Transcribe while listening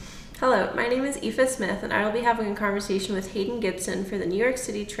Hello, my name is Aoife Smith, and I will be having a conversation with Hayden Gibson for the New York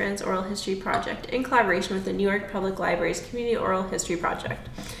City Trans Oral History Project in collaboration with the New York Public Library's Community Oral History Project.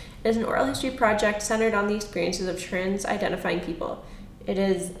 It is an oral history project centered on the experiences of trans-identifying people. It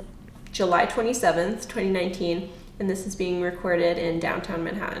is July 27th, 2019, and this is being recorded in downtown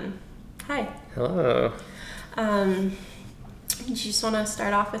Manhattan. Hi. Hello. You just want to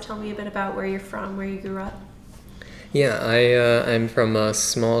start off with telling me a bit about where you're from, where you grew up? Yeah, I'm from a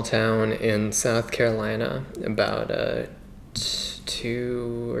small town in South Carolina, about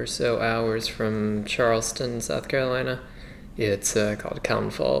 2 or so hours from Charleston, South Carolina. It's called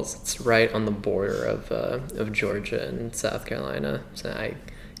Calhoun Falls. It's right on the border of Georgia and South Carolina. So I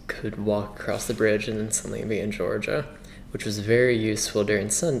could walk across the bridge and then suddenly be in Georgia, which was very useful during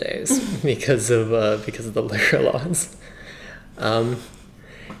Sundays because of the liquor laws.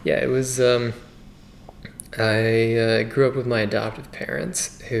 It was. I grew up with my adoptive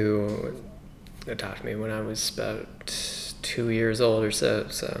parents, who adopted me when I was about 2 years old or so.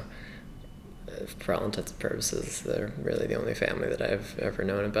 So, for all intents and purposes, they're really the only family that I've ever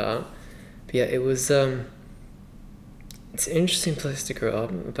known about. But yeah, it was. It's an interesting place to grow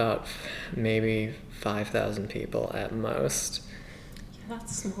up. About maybe 5,000 people at most. Yeah,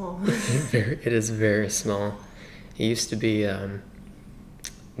 that's small. It is very small. It used to be.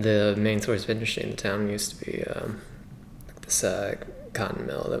 The main source of industry in the town used to be this cotton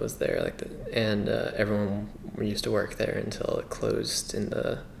mill that was there, and everyone used to work there until it closed in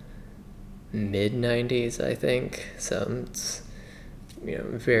the mid-90s, I think. So it's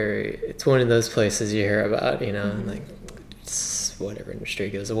it's one of those places you hear about, Mm-hmm. like it's whatever industry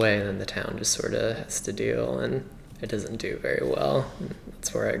goes away, and then the town just sort of has to deal, and it doesn't do very well.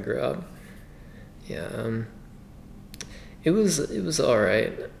 That's where I grew up. Yeah. It was all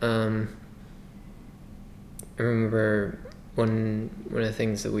right. I remember one of the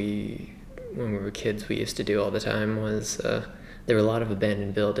things that when we were kids, we used to do all the time was there were a lot of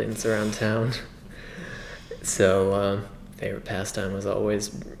abandoned buildings around town. So favorite pastime was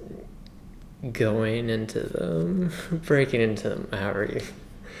always going into them, breaking into them. However,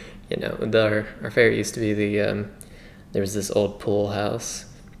 our favorite used to be there was this old pool house.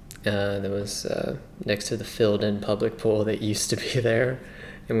 That was next to the filled-in public pool that used to be there,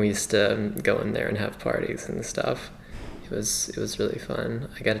 and we used to go in there and have parties and stuff. It was really fun.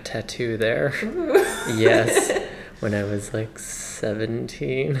 I got a tattoo there. Yes, when I was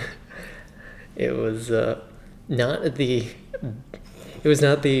 17. It was not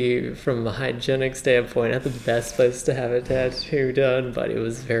the from a hygienic standpoint, not the best place to have a tattoo done, but it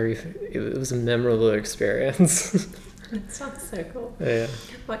was a memorable experience. That sounds so cool. Yeah.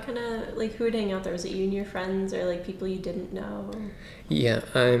 What kind of, who would hang out there? Was it you and your friends, or people you didn't know? Yeah,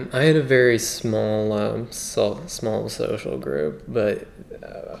 I had a very small social group, but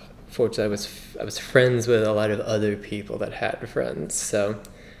fortunately I was friends with a lot of other people that had friends. So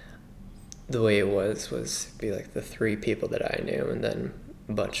the way it was be the 3 people that I knew, and then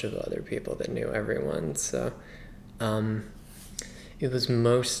a bunch of other people that knew everyone. So it was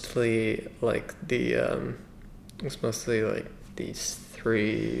mostly these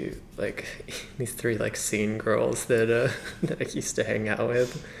three scene girls that I used to hang out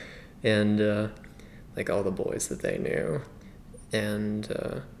with, and all the boys that they knew, and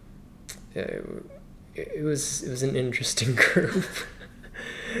it was an interesting group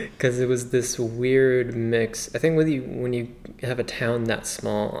because it was this weird mix. I think when you have a town that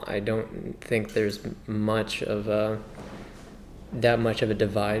small, I don't think there's that much of a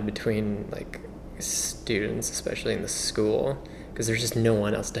divide between students, especially in the school, because there's just no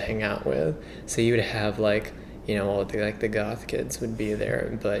one else to hang out with. So you would have all the goth kids would be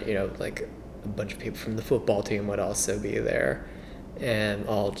there, but a bunch of people from the football team would also be there, and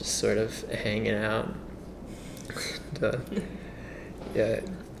all just sort of hanging out. Yeah,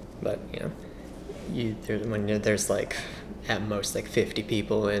 but when there's at most 50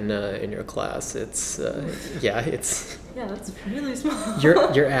 people in your class, it's Yeah, that's really small.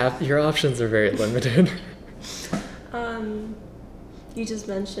 your options are very limited. You just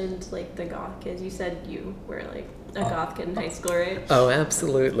mentioned the goth kids. You said you were a goth kid in high school, right? Oh,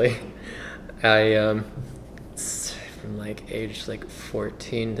 absolutely. I from age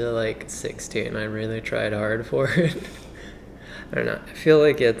 14 to 16, I really tried hard for it. I don't know. I feel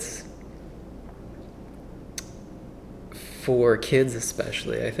like it's for kids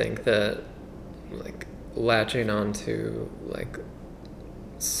especially. I think that latching onto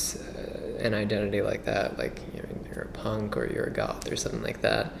an identity like that, you're a punk or you're a goth or something like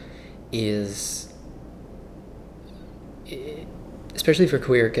that, is, especially for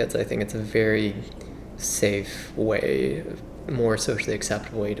queer kids, I think it's a very safe way more socially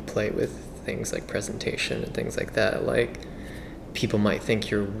acceptable way to play with things like presentation and things like that. Like, people might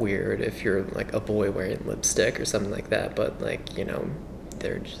think you're weird if you're like a boy wearing lipstick or something like that, but like, you know,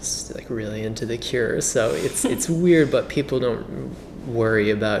 they're just like really into The Cure, so it's weird, but people don't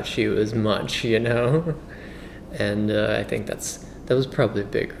worry about you as much, you know. And I think that was probably a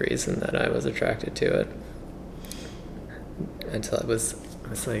big reason that I was attracted to it. Until I was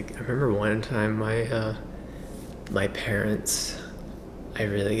like, I remember one time my parents, I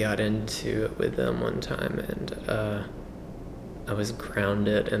really got into it with them one time, and I was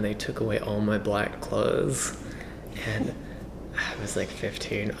grounded and they took away all my black clothes, and I was like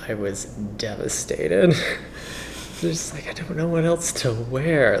 15. I was devastated. Just like, I don't know what else to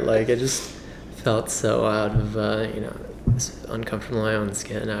wear. Like, I just felt so out of, uncomfortable in my own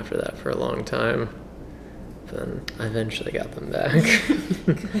skin after that for a long time. But then I eventually got them back.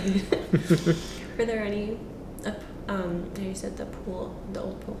 Good. Were there any, you said the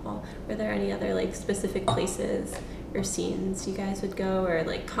old pool hall, were there any other like specific places or scenes you guys would go, or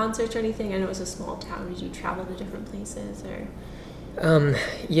like concerts or anything? I know it was a small town. Did you travel to different places, or?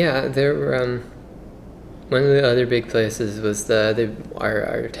 Yeah, there were, one of the other big places was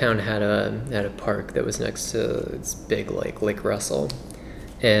our town had a park that was next to this big Lake Russell,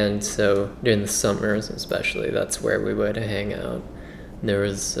 and so during the summers especially, that's where we would hang out. There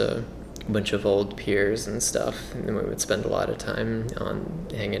was a bunch of old piers and stuff, and we would spend a lot of time on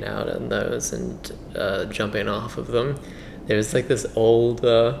hanging out on those and jumping off of them. There's like this old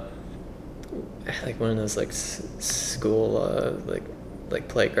like one of those like school like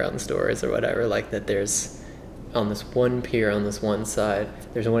playground stories or whatever, like that there's on this one pier on this one side,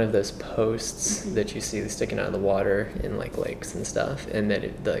 there's one of those posts that you see sticking out of the water in like lakes and stuff, and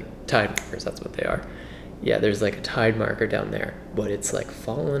then the tide markers, that's what they are. Yeah, there's like a tide marker down there, but it's like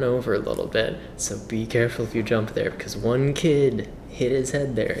fallen over a little bit, so be careful if you jump there, because one kid hit his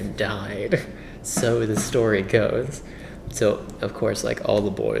head there and died. So the story goes. So of course, like, all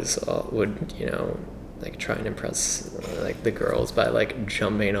the boys would, you know, like try and impress like the girls by like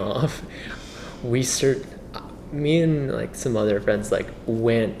jumping off. Me and like some other friends like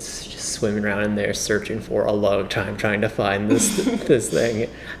went just swimming around in there searching for a long time, trying to find this thing.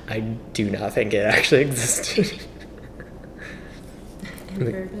 I do not think it actually existed.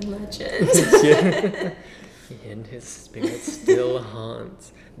 An urban legend. Yeah. And his spirit still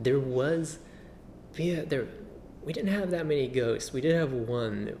haunts. We didn't have that many ghosts. We did have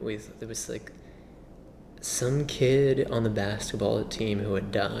one that was like some kid on the basketball team who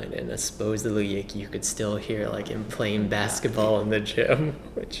had died, and supposedly you could still hear like him playing basketball in the gym,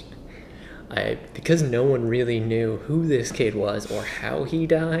 which because no one really knew who this kid was or how he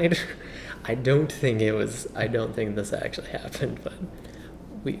died, I don't think this actually happened. But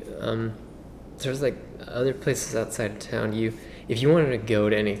there's like other places outside of town. If you wanted to go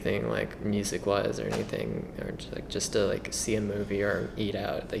to anything like music wise or anything, or just to like see a movie or eat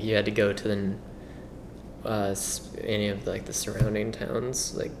out, like you had to go to any of like the surrounding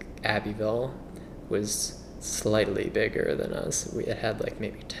towns. Like Abbeville was slightly bigger than us. It had like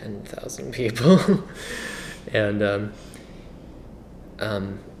maybe 10,000 people. And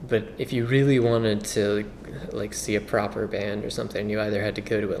but if you really wanted to like see a proper band or something, you either had to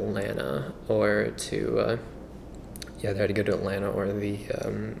go to Atlanta or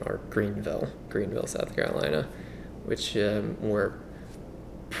or Greenville, South Carolina, which were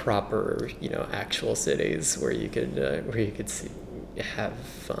proper, you know, actual cities where you could have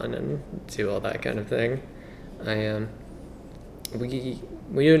fun and do all that kind of thing. We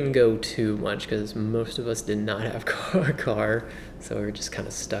didn't go too much because most of us did not have a car, so we were just kind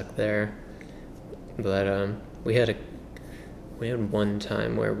of stuck there. But we had one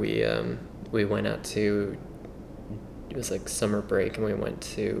time where we went out to, it was like summer break, and we went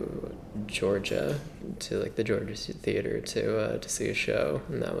to Georgia, to like the Georgia Theater to see a show,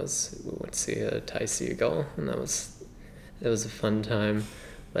 and we went to see Ty Segall, and that was a fun time.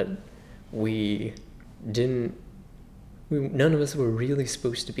 But none of us were really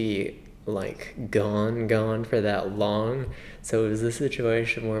supposed to be like gone for that long, so it was a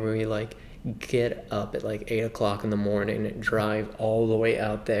situation where we like get up at like 8 o'clock in the morning, drive all the way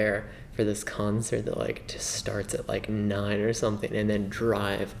out there for this concert that like just starts at like 9 or something, and then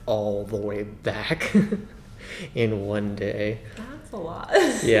drive all the way back in one day. That's a lot.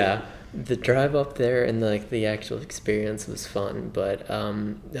 Yeah, the drive up there and like the actual experience was fun, but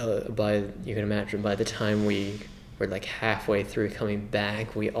you can imagine by the time we were like halfway through coming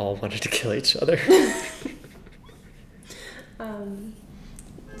back, we all wanted to kill each other.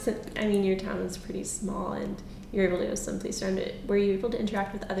 So I mean, your town is pretty small, and you're able to go someplace around it. Were you able to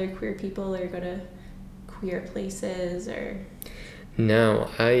interact with other queer people or go to queer places or? No,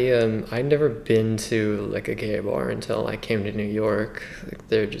 I'd never been to like a gay bar until I came to New York. Like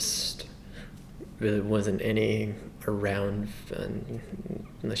there just really wasn't any around,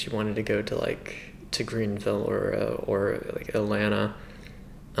 unless you wanted to go to like to Greenville or like Atlanta.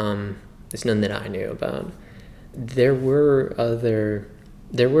 There's none that I knew about. There were other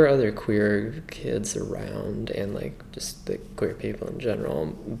queer kids around, and like just the queer people in general,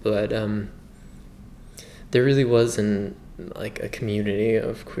 but there really wasn't like a community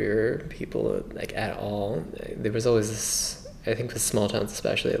of queer people like at all. There was always this, I think with small towns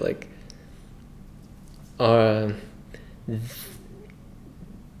especially, like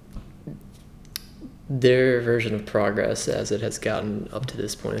their version of progress as it has gotten up to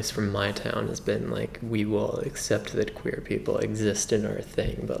this point, at least from my town, has been like, we will accept that queer people exist in our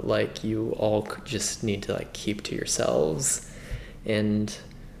thing, but like you all just need to like keep to yourselves. And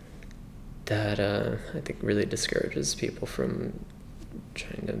that I think really discourages people from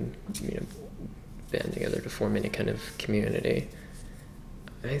trying to band together to form any kind of community.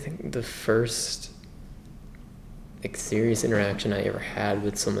 I think the first like serious interaction I ever had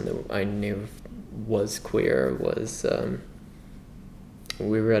with someone that I knew was queer was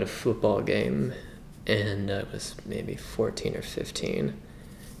we were at a football game, and I was maybe 14 or 15,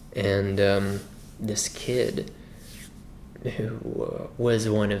 and this kid who was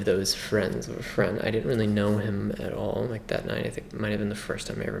one of those friends of a friend, I didn't really know him at all. Like that night, I think it might have been the first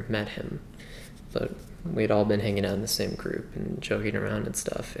time I ever met him, but we'd all been hanging out in the same group and joking around and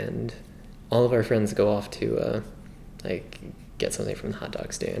stuff, and all of our friends go off to like get something from the hot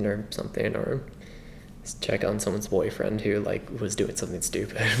dog stand or something, or check on someone's boyfriend who like was doing something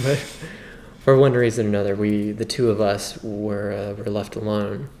stupid. But for one reason or another, the two of us were left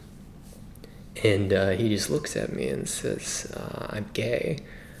alone, and he just looks at me and says, I'm gay.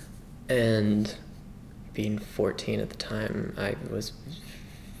 And being 14 at the time, I was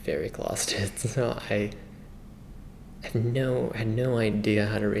very closeted, so I had no idea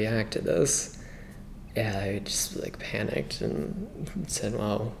how to react to this. Yeah, I just like panicked and said,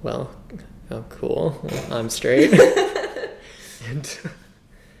 well, oh cool, I'm straight. And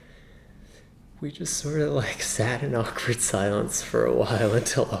we just sort of like sat in awkward silence for a while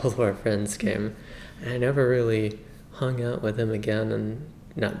until all of our friends came. And I never really hung out with him again, and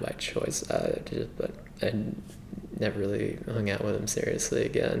not by choice, but I never really hung out with him seriously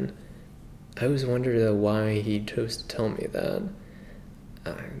again. I always wondered though why he chose to tell me that.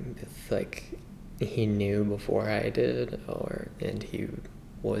 If like he knew before I did, and he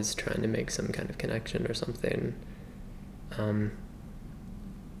was trying to make some kind of connection or something.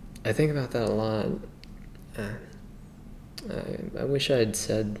 I think about that a lot. I wish I had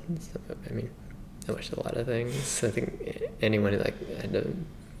said, I wish a lot of things. I think anyone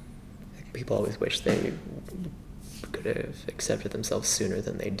people always wish they could have accepted themselves sooner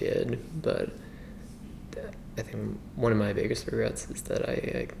than they did, but I think one of my biggest regrets is that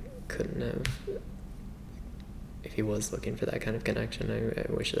I couldn't have. If he was looking for that kind of connection,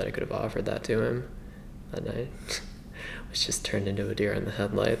 I wish that I could have offered that to him. And I was just turned into a deer in the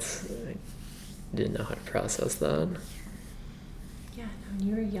headlights. I didn't know how to process that. Yeah, no,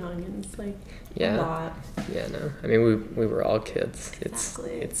 you were young, and it's like a lot. Yeah, no. I mean, we were all kids.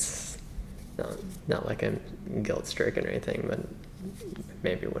 Exactly. It's not like I'm guilt-stricken or anything, but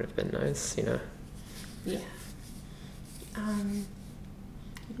maybe it would have been nice, Yeah. You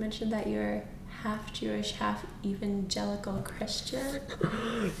mentioned that you're half Jewish, half evangelical Christian.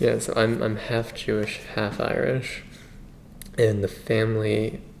 Yeah, so I'm half Jewish, half Irish, and the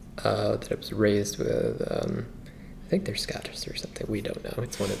family that I was raised with, I think they're Scottish or something. We don't know.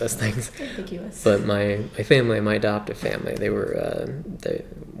 It's one of those things. Ambiguous. But my family, my adoptive family, they were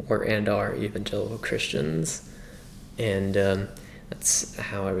and are evangelical Christians, and that's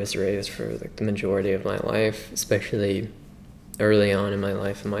how I was raised for like the majority of my life, especially early on in my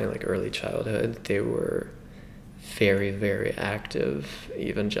life, in my like early childhood. They were very, very active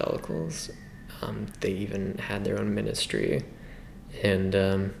evangelicals. They even had their own ministry, and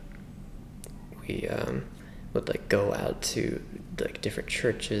we would like go out to like different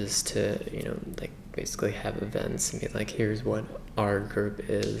churches to like basically have events and be like, here's what our group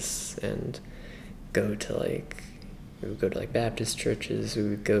is, and we would go to like Baptist churches, we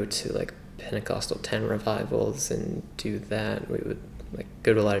would go to like Pentecostal tent revivals and do that. We would like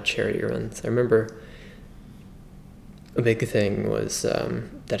go to a lot of charity runs. I remember a big thing was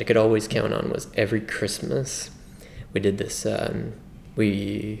that I could always count on was every Christmas we did this.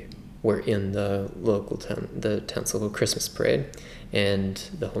 We were in the local town's local Christmas parade, and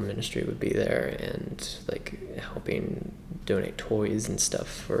the whole ministry would be there and like helping donate toys and stuff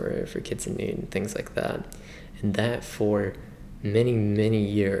for kids in need and things like that. And that for many, many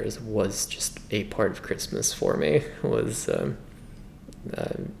years was just a part of Christmas for me, was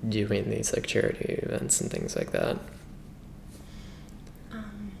doing these like charity events and things like that.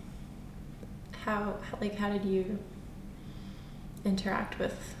 How did you interact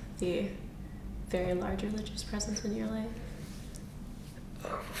with the very large religious presence in your life?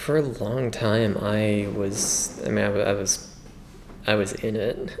 For a long time, I was in it.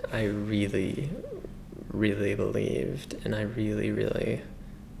 I really, really believed, and I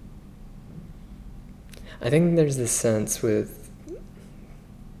think there's this sense with,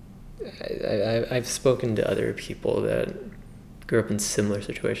 I've spoken to other people that grew up in similar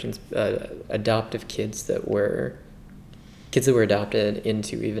situations, adoptive kids that were adopted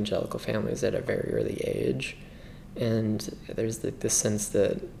into evangelical families at a very early age. And there's this sense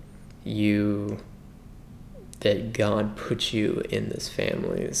that God put you in this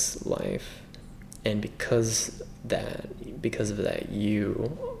family's life, and because of that,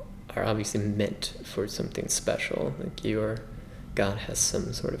 you are obviously meant for something special. Like God has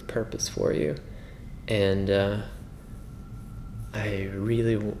some sort of purpose for you, and I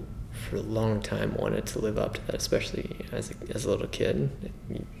really, for a long time, wanted to live up to that, especially as a little kid.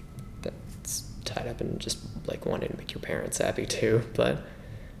 That's tied up in just like wanting to make your parents happy too. But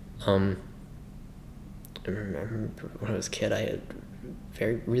I remember when I was a kid, I had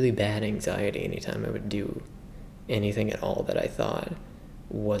really bad anxiety anytime I would do anything at all that I thought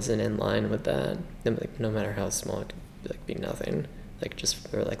wasn't in line with that. And, like, no matter how small, it could like be nothing. Like just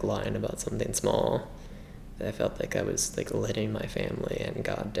or like lying about something small. I felt like I was like letting my family and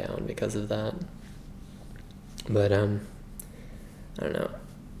God down because of that. But I don't know.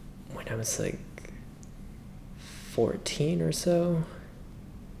 When I was like 14 or so,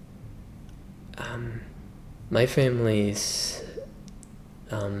 my family's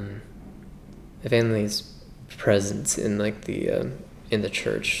presence in like in the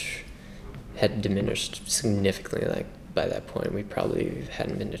church had diminished significantly. Like by that point, we probably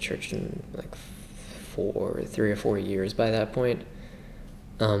hadn't been to church in like 3 or 4 years by that point,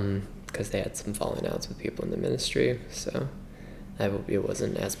 because they had some falling outs with people in the ministry, so it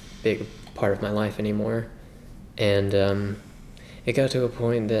wasn't as big a part of my life anymore. And it got to a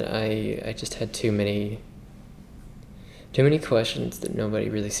point that I just had too many questions that nobody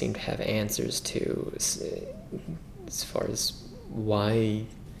really seemed to have answers to, as far as why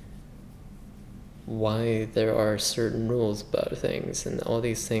there are certain rules about things and all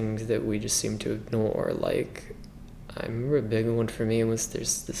these things that we just seem to ignore. Like, I remember a big one for me was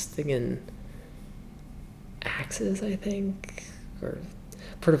there's this thing in Axis, I think, or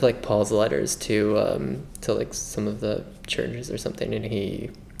part of like Paul's letters to like some of the churches or something, and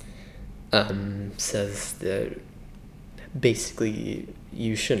he says that basically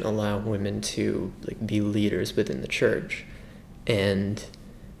you shouldn't allow women to like be leaders within the church, and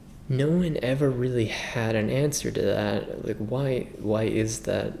no one ever really had an answer to that. Like, why is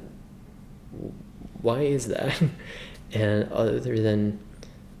that? Why is that? And other than,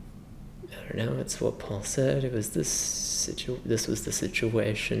 I don't know, it's what Paul said. It was this was the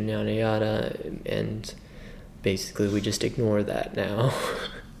situation, yada yada, and basically we just ignore that now,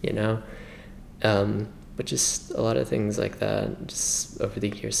 you know. But just a lot of things like that, just over the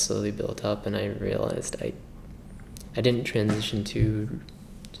years, slowly built up, and I realized I didn't transition to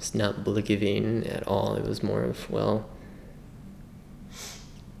just not believing at all. It was more of, well,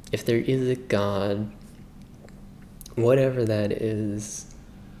 if there is a God, whatever that is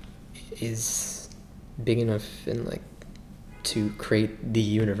big enough and like to create the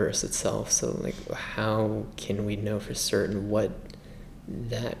universe itself. So like, how can we know for certain what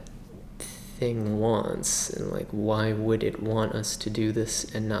that thing wants, and like why would it want us to do this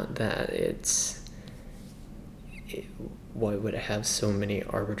and not that? Why would it have so many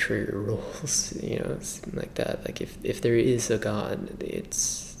arbitrary rules, you know, like that? Like if there is a God,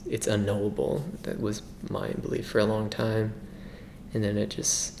 it's unknowable. That was my belief for a long time, and then it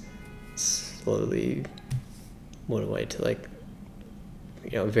just slowly went away to like,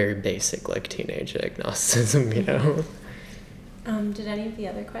 you know, very basic like teenage agnosticism, you know. Did any of the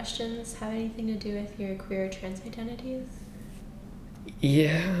other questions have anything to do with your queer or trans identities?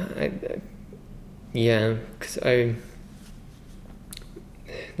 Yeah, because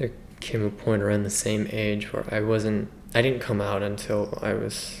there came a point around the same age where I didn't come out until I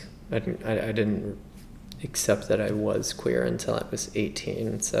didn't accept that I was queer until I was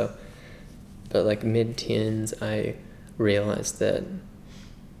 18. So, but like mid-teens, I realized that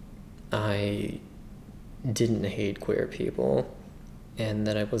I didn't hate queer people, and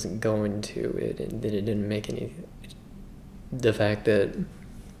that I wasn't going to it, and that it didn't make any... The fact that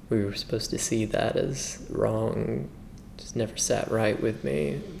we were supposed to see that as wrong just never sat right with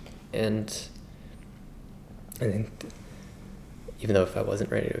me. And I think even though if I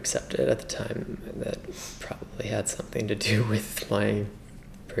wasn't ready to accept it at the time, that probably had something to do with my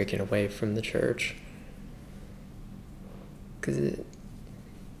breaking away from the church. Because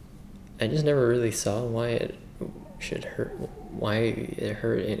I just never really saw why it should hurt, why it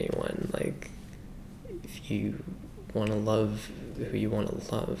hurt anyone. Like, if you want to love who you want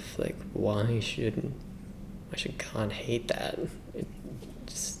to love, like, why should God hate that? It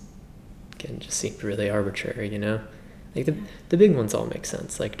just, again, just seemed really arbitrary, you know? Like, the big ones all make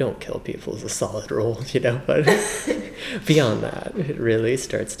sense. Like, don't kill people is a solid rule, you know? But beyond that, it really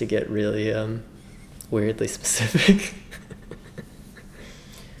starts to get really weirdly specific.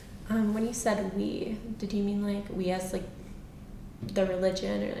 When you said we, did you mean like we as like the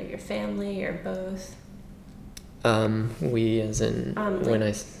religion, or like your family, or both? We as in like, when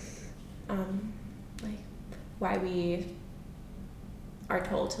I... like why we are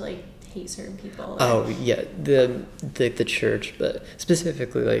told to like hate certain people. Oh yeah, the church, but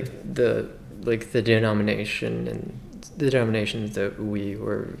specifically like the denomination and the denominations that we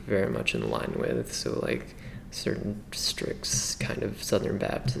were very much in line with. So like certain strict kind of Southern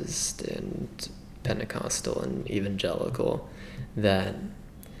Baptist and Pentecostal and evangelical, that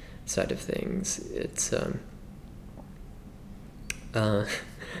side of things. It's I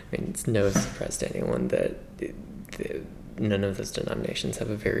mean, it's no surprise to anyone that none of those denominations have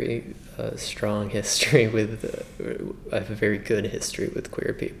a very strong history with, have a very good history with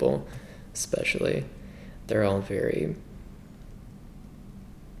queer people, especially. They're all very...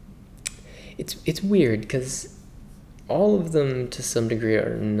 It's weird, because all of them, to some degree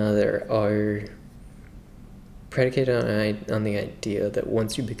or another, are predicated on the idea that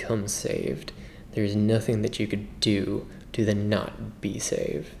once you become saved, there's nothing that you could do to then not be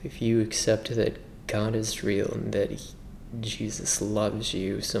saved. If you accept that God is real and that Jesus loves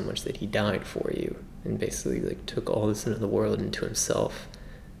you so much that he died for you and basically like took all the sin of the world into himself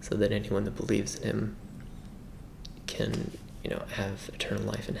so that anyone that believes in him can, have eternal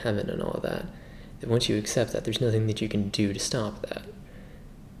life in heaven and all of that, that once you accept that, there's nothing that you can do to stop that.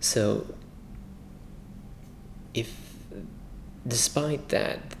 So if despite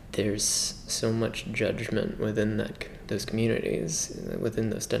that there's so much judgment within those communities, within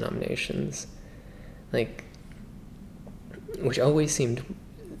those denominations, like, which always seemed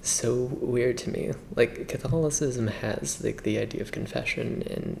so weird to me. Like, Catholicism has like the idea of confession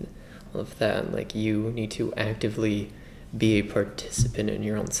and all of that. Like, you need to actively be a participant in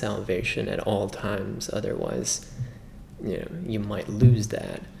your own salvation at all times, otherwise, you might lose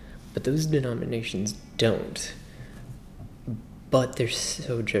that. But those denominations don't. But they're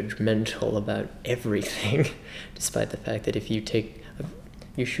so judgmental about everything, despite the fact that if you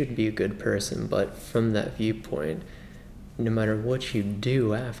should be a good person, but from that viewpoint, no matter what you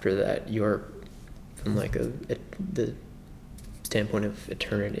do after that, you're, from like the standpoint of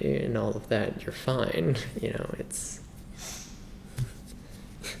eternity and all of that, you're fine. It's...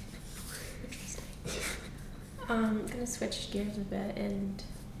 I'm gonna switch gears a bit and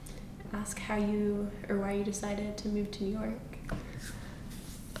ask how you, or why you decided to move to New York.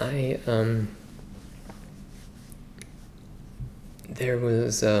 There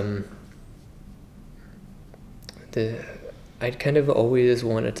was, I'd kind of always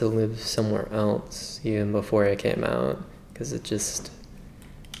wanted to live somewhere else, even before I came out, because it just,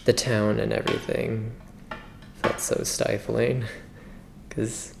 the town and everything felt so stifling,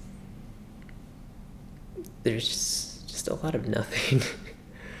 because there's just a lot of nothing.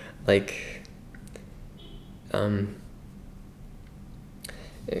 Like, I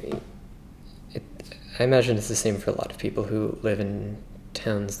imagine it's the same for a lot of people who live in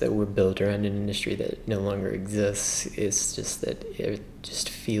towns that were built around an industry that no longer exists. It's just that it just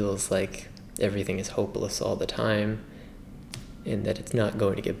feels like everything is hopeless all the time, and that it's not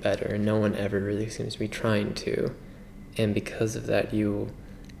going to get better, and no one ever really seems to be trying to. And because of that, you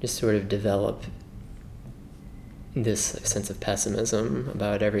just sort of develop this sense of pessimism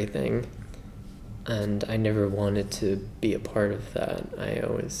about everything. And I never wanted to be a part of that. I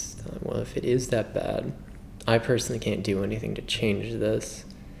always thought, well, if it is that bad, I personally can't do anything to change this,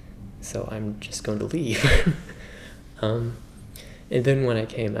 so I'm just going to leave. And then when I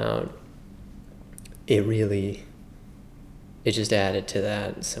came out, it just added to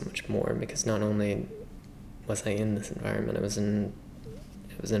that so much more, because not only was I in this environment, I was in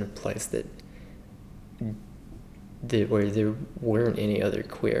a place where there weren't any other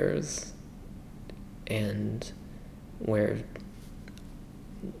queers, and where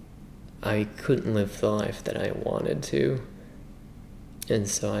I couldn't live the life that I wanted to, and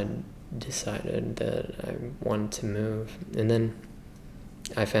so I decided that I wanted to move. And then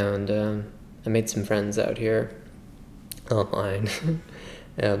I found I made some friends out here online,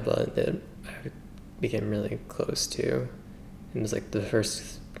 yeah, but that I became really close to. It was like the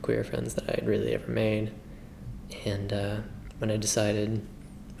first queer friends that I'd really ever made. And when I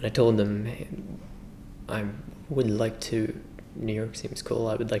told them, hey, I would like to, New York seems cool,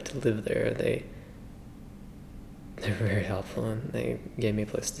 I would like to live there, they're very helpful, and they gave me a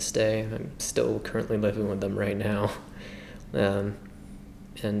place to stay. I'm still currently living with them right now. I've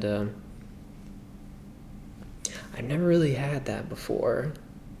never really had that before,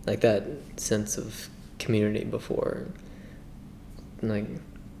 like that sense of community before. Like,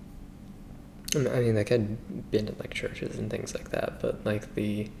 I mean, like, I'd been to like churches and things like that, but like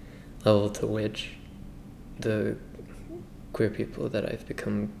the level to which the queer people that I've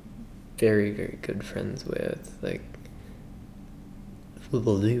become very, very good friends with, like,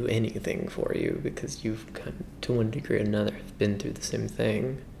 will do anything for you because you've kind of, to one degree or another, have been through the same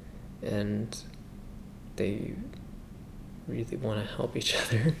thing, and they really want to help each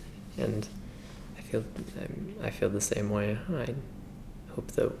other. And I feel the same way. I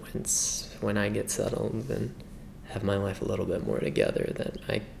hope that when I get settled and have my life a little bit more together, that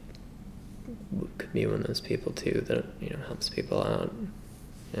I could be one of those people too that, you know, helps people out.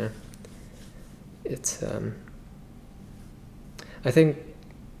 Yeah, it's I think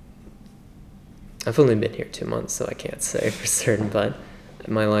I've only been here 2 months, so I can't say for certain, but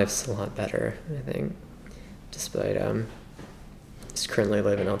my life's a lot better, I think, despite just currently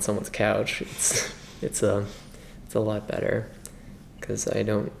living on someone's couch. It's a lot better because I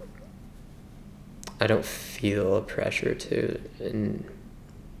don't feel a pressure to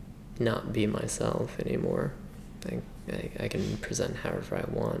not be myself anymore. I can present however I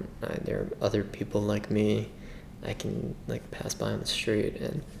want. There are other people like me. I can like pass by on the street,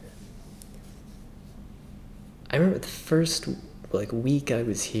 and I remember the first like week I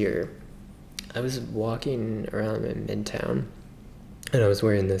was here, I was walking around in Midtown, and I was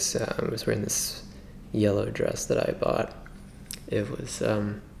wearing this yellow dress that I bought. It was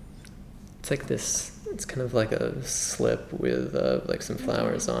it's like this. It's kind of like a slip with like some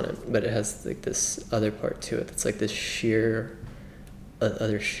flowers on it, but it has like this other part to it. It's like this sheer,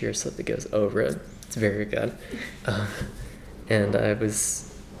 other sheer slip that goes over it. It's very good, and I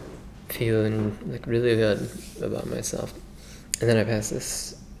was feeling like really good about myself. And then I passed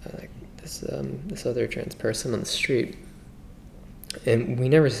this other trans person on the street, and we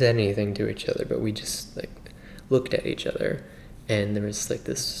never said anything to each other, but we just like looked at each other, and there was like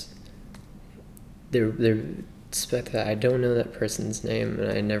this. There expect that I don't know that person's name,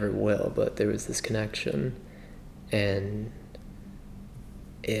 and I never will, but there was this connection, and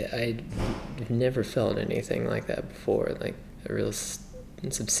I've never felt anything like that before. Like a real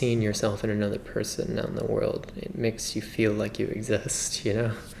sense of seeing yourself in another person out in the world. It makes you feel like you exist, you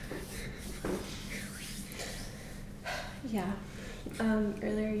know? Yeah.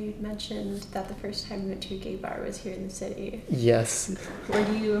 Earlier you mentioned that the first time you went to a gay bar was here in the city. Yes. Where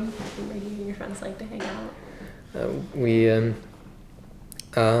do you and your friends like to hang out?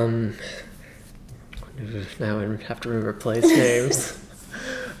 Now I have to remember place names.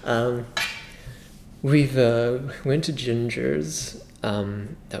 We've went to Ginger's.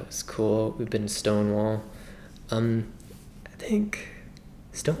 That was cool. We've been to Stonewall. I think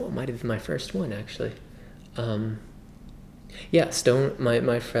Stonewall might have been my first one, actually. Yeah,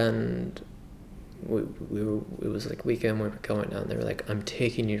 my friend, it was like weekend, we were going down, they were like, I'm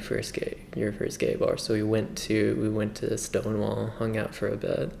taking you to your first gay bar. So we went to Stonewall, hung out for a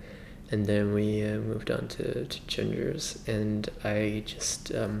bit, and then we moved on to Ginger's. And I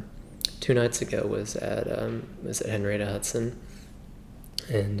just 2 nights ago was at Henrietta Hudson,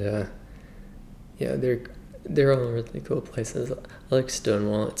 and yeah, they're all really cool places. I like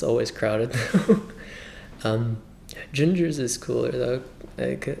Stonewall. It's always crowded though. Ginger's is cooler though.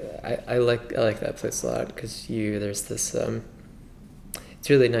 I like that place a lot because there's this it's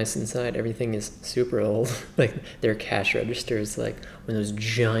really nice inside. Everything is super old. Like their cash registers, like one of those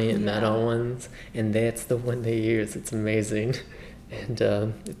giant metal ones, and that's the one they use. It's amazing, and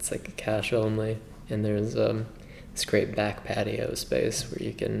it's like a cash only. And there's this great back patio space where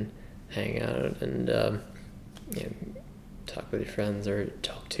you can hang out and talk with your friends or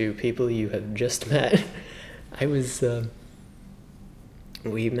talk to people you have just met.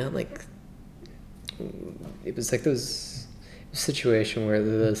 We met like, it was like those situation where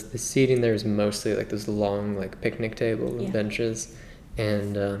the seating there is mostly like those long like picnic table and benches,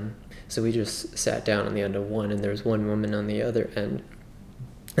 and so we just sat down on the end of one, and there was one woman on the other end,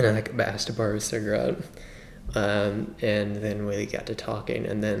 and I like asked to borrow a cigarette. And then we got to talking,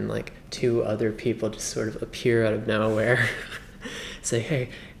 and then like two other people just sort of appear out of nowhere, say, "Hey,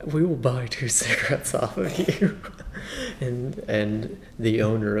 we will buy 2 cigarettes off of you." and the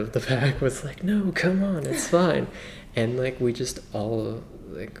owner of the pack was like, "No, come on, it's fine." And like we just all,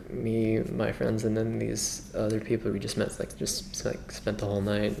 like me, my friends, and then these other people we just met, just spent the whole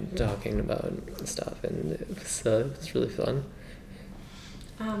night talking about stuff, and it was really fun.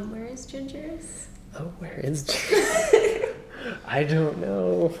 Where is Ginger's? Oh, where is I don't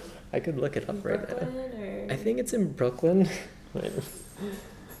know. I could look it up right now. Or? I think it's in Brooklyn. Wait.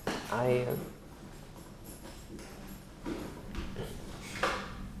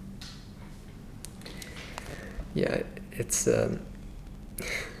 Yeah, it's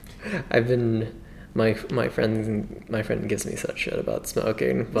I've been my friend gives me such shit about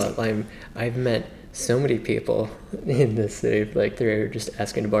smoking, but I've met so many people in this city, like they're just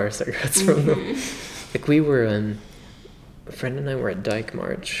asking to borrow cigarettes from them. Like we were, a friend and I were at Dyke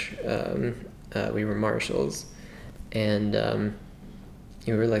March. We were marshals, and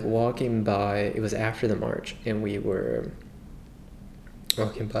we were like walking by. It was after the march, and we were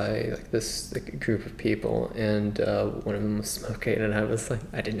walking by like this group of people, and one of them was smoking, and I was like,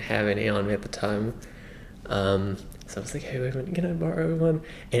 I didn't have any on me at the time. So I was like, "Hey, wait a minute, can I borrow one?"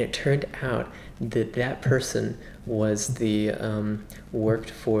 And it turned out that person was the worked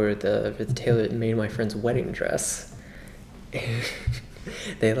for the tailor that made my friend's wedding dress. And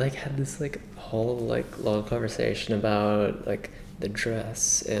they like had this like whole like long conversation about like the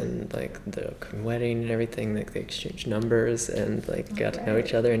dress and like the wedding and everything. Like they exchanged numbers and like got to know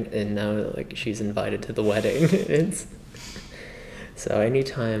each other, and now like she's invited to the wedding. So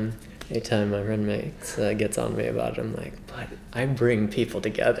anytime my roommate gets on me about it, I'm like, but I bring people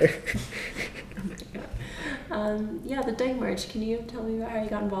together. Yeah, the Dyke March. Can you tell me about how you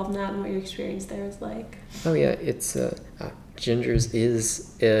got involved in that and what your experience there was like? Oh yeah, it's Ginger's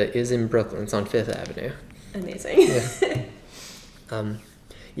is in Brooklyn. It's on 5th Avenue. Amazing. Yeah.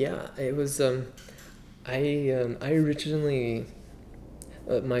 Yeah, it was. I originally,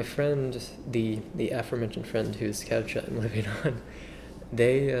 my friend, the aforementioned friend whose couch I'm living on,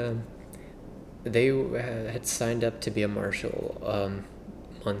 they had signed up to be a marshal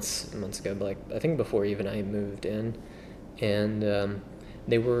months ago, but like I think before even I moved in, and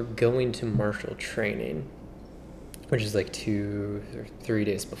they were going to marshal training, which is like 2 or 3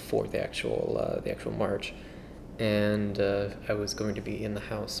 days before the actual march, and I was going to be in the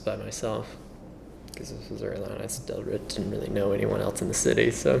house by myself because this was early on. I still didn't really know anyone else in the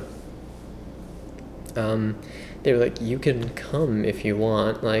city, so they were like, "You can come if you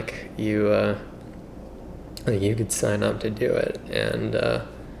want, like you could sign up to do it." And I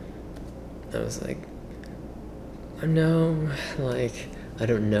was like, "No, like I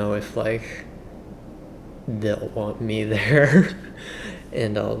don't know if like they'll want me there,"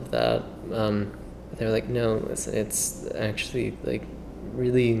 and all of that. They're like, "No, listen, it's actually like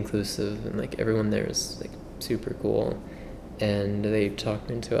really inclusive, and like everyone there is like super cool." And they talked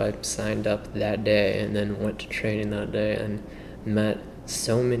me into it. I signed up that day and then went to training that day and met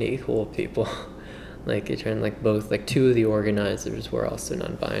so many cool people. Like it turned like both like 2 of the organizers were also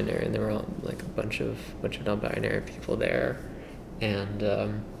non-binary, and there were all like a bunch of non-binary people there, and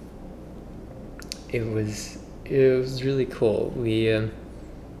it was really cool. We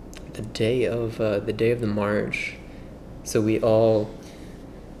the day of the march, so we all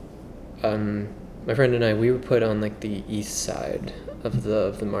my friend and I, we were put on like the east side of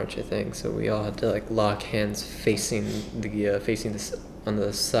the march, I think. So we all had to like lock hands facing this on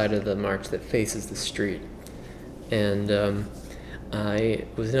the side of the march that faces the street. And I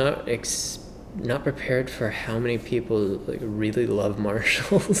was not prepared for how many people like really love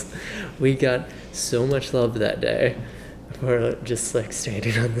marshals. We got so much love that day for just like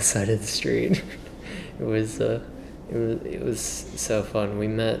standing on the side of the street. It was so fun. We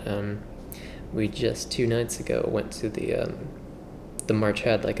met. We just 2 nights ago went to the march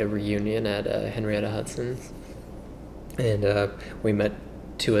had like a reunion at Henrietta Hudson's, and we met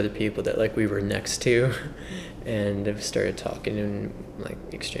 2 other people that like we were next to, and started talking and like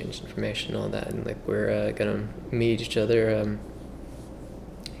exchanged information and all that, and like we're gonna meet each other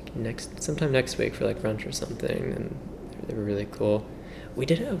sometime next week for like brunch or something, and they were really cool. We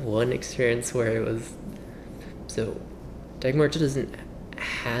did have one experience where it was Dyke March doesn't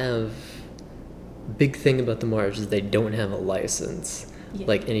have. Big thing about the march is they don't have a license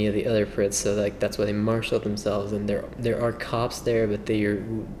like any of the other Brits, so like that's why they marshal themselves, and there are cops there, but they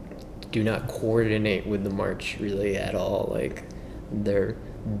do not coordinate with the march really at all. Like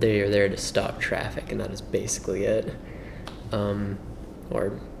they are there to stop traffic, and that is basically it.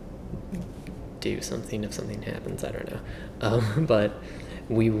 or do something if something happens. I don't know. But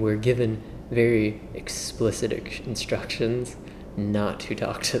we were given very explicit instructions not to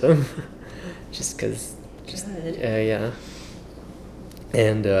talk to them, just because. Yeah.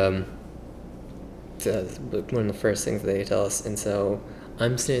 And so one of the first things they tell us, and so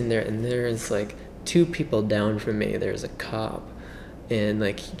I'm sitting there, and there's like 2 people down from me. There's a cop, and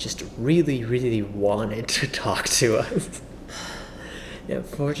like he just really, really wanted to talk to us. Yeah,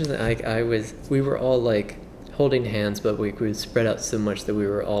 fortunately, we were all like holding hands, but we would spread out so much that we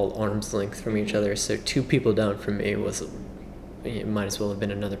were all arm's length from each other. So 2 people down from me it might as well have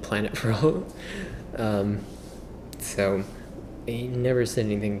been another planet for all. So he never said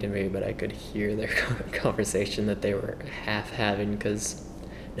anything to me, but I could hear their conversation that they were half having, because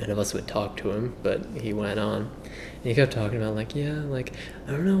none of us would talk to him, but he went on. And he kept talking about, like, yeah, like,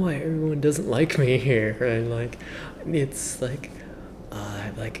 I don't know why everyone doesn't like me here, and, like, it's, like,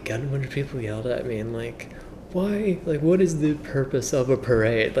 like, got a bunch of people yelled at me, and, like, why, like, what is the purpose of a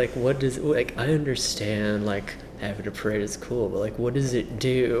parade? Like, what does, like, I understand, like, having a parade is cool, but, like, what does it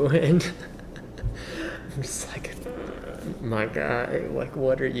do? And I'm just like, my guy, like,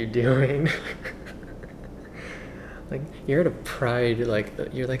 what are you doing? Like, you're at a pride, like,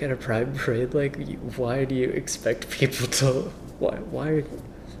 you're, like, at a pride parade, like, why do you expect people to, why,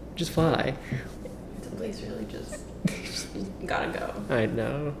 just why? Some place really just gotta go. I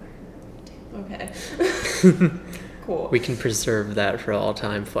know. Okay. Cool. We can preserve that for all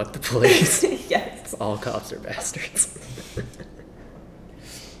time. Fuck the police. Yes. All cops are bastards.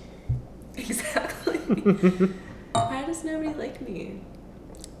 Exactly. Why does nobody like me?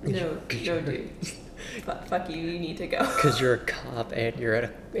 No, dude. Fuck you. You need to go. Because you're a cop, and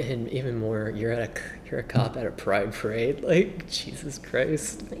and even more, you're a cop at a pride parade. Like, Jesus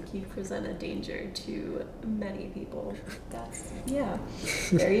Christ. Like, you present a danger to many people. Yeah.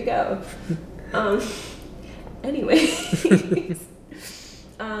 There you go. Anyways.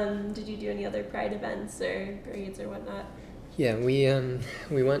 Did you do any other pride events or parades or whatnot? Yeah, we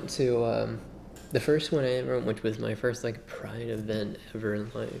went to the first one I ever went, which was my first like pride event ever in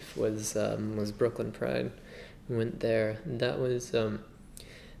life, was Brooklyn Pride. We went there. And that was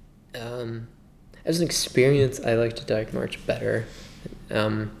as an experience, I liked Dyke March better,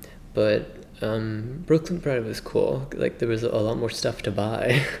 but Brooklyn Pride was cool. Like, there was a lot more stuff to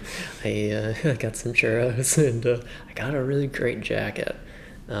buy. I got some churros, and I got a really great jacket.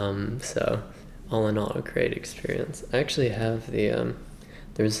 So all in all, a great experience. I actually have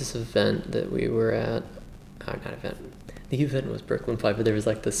there was this event that we were at. Oh, not event. The event was Brooklyn Pride, but there was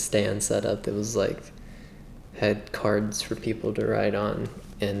like this stand set up that was like had cards for people to write on,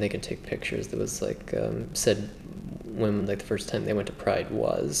 and they could take pictures. That was like said when like the first time they went to Pride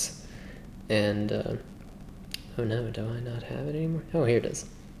was, and oh no, do I not have it anymore? Oh, here it is.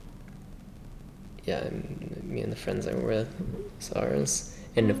 Yeah, me and the friends I were with saw ours.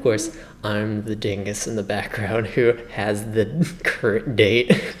 And of course, I'm the dingus in the background who has the current date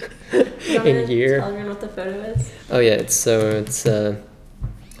and year. Tell everyone what the photo is. Oh yeah,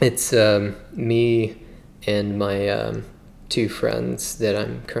 it's me and my 2 friends that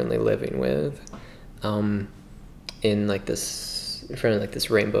I'm currently living with, in like this in front of like this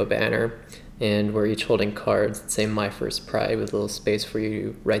rainbow banner, and we're each holding cards that say "My First Pride" with a little space for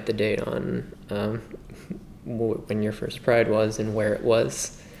you to write the date on. When your first Pride was and where it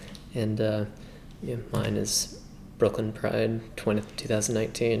was, and yeah, mine is Brooklyn Pride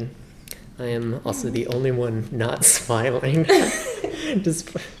 2019. I am also the only one not smiling. Just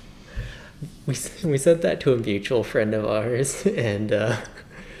we said that to a mutual friend of ours, and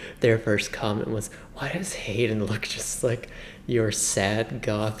their first comment was, "Why does Hayden look just like your sad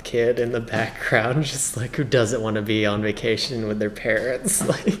goth kid in the background, just like who doesn't want to be on vacation with their parents?"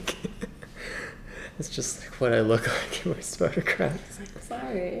 Like. It's just like what I look like in my photographs.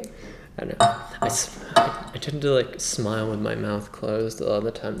 Sorry. I know. I tend to like smile with my mouth closed a lot of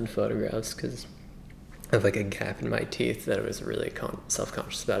the time in photographs because I have like a gap in my teeth that I was really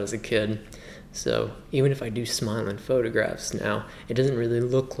self-conscious about as a kid. So even if I do smile in photographs now, it doesn't really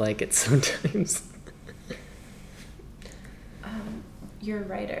look like it sometimes. You're a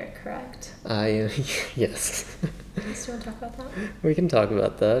writer, correct? Yes. Do you still want to talk about that? We can talk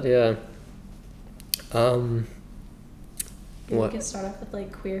about that, yeah. We can start off with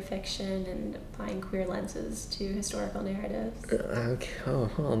like queer fiction and applying queer lenses to historical narratives. Okay. Oh,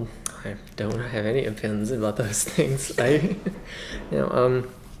 well, I don't have any opinions about those things. I've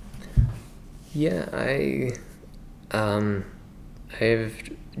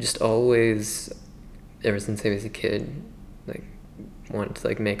just always, ever since I was a kid, like wanted to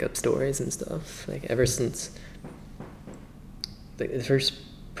like make up stories and stuff. Like ever since the first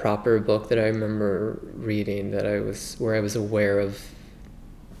proper book that I remember reading where I was aware of,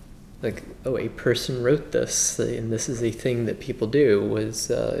 like, oh, a person wrote this, and this is a thing that people do, was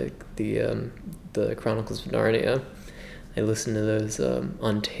the Chronicles of Narnia. I listened to those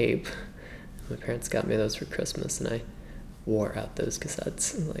on tape. My parents got me those for Christmas, and I wore out those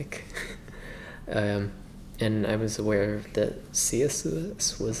cassettes. Like, and I was aware that C.S.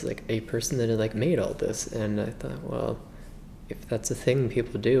 Lewis was like a person that had like made all this, and I thought, well, if that's a thing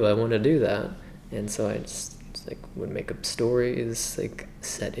people do, I want to do that. And so I just like would make up stories like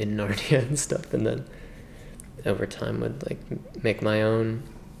set in Narnia and stuff, and then over time would like make my own.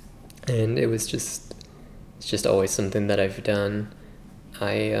 And it's just always something that I've done.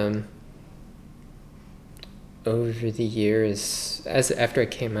 I over the years, after I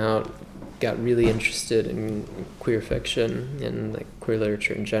came out, got really interested in queer fiction and like queer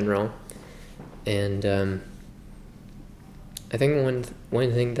literature in general. And I think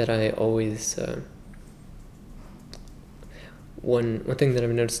one thing that I always one thing that I've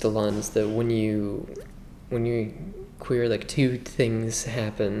noticed a lot is that when you queer, like, two things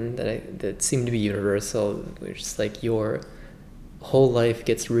happen that seem to be universal, which is like your whole life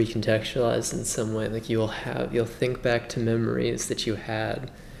gets recontextualized in some way. Like you'll think back to memories that you had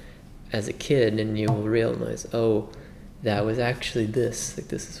as a kid, and you will realize, oh, that was actually this. Like,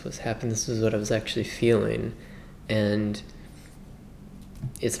 this is what's happened. This is what I was actually feeling, and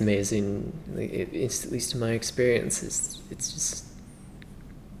it's amazing. Like, it's, at least in my experience,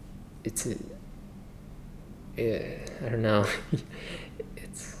 I don't know.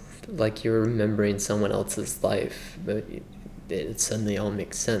 It's like you're remembering someone else's life, but it suddenly all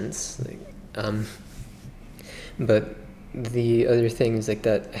makes sense. Like, but the other things like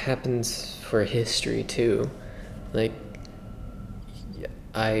that happens for history too. Like,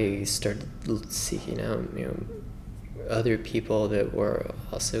 I started seeking out, other people that were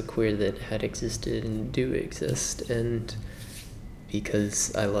also queer that had existed and do exist, and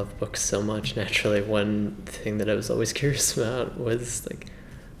because I love books so much, naturally one thing that I was always curious about was like,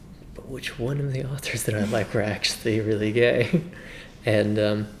 but which one of the authors that I like were actually really gay? And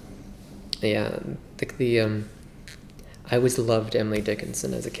yeah, like I always loved Emily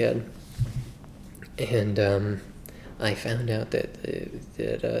Dickinson as a kid, and I found out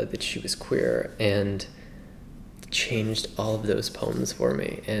that she was queer, and changed all of those poems for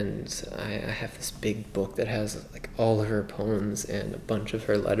me. And I have this big book that has like all of her poems and a bunch of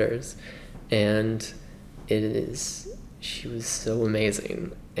her letters, and she was so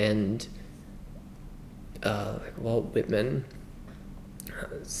amazing. And like Walt Whitman,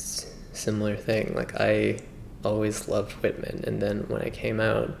 similar thing. Like, I always loved Whitman, and then when I came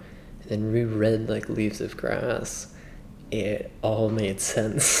out and then reread like Leaves of Grass, it all made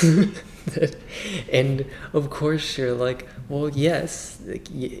sense. And of course you're like, well, yes, like,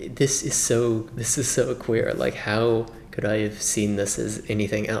 this is so queer. Like, how could I have seen this as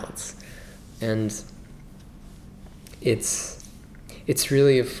anything else? And it's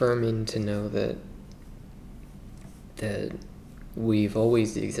really affirming to know that we've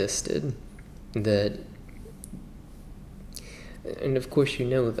always existed, and of course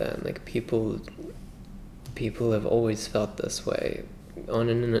that like people have always felt this way on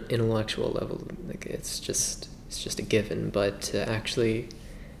an intellectual level. Like, it's just a given. But to actually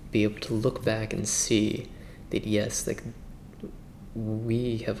be able to look back and see that, yes, like,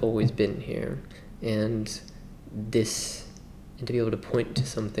 we have always been here, and to be able to point to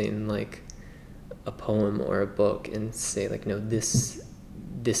something like a poem or a book and say, like, no, this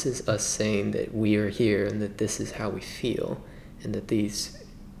is us saying that we are here, and that this is how we feel, and that this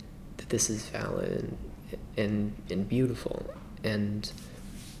is valid and beautiful. And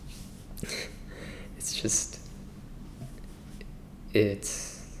it's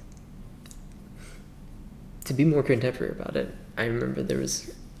to be more contemporary about it. I remember there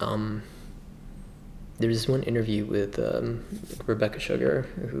was this one interview with Rebecca Sugar,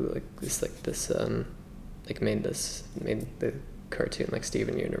 who made the cartoon like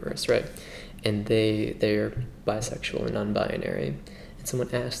Steven Universe, right? And they're bisexual and non-binary. And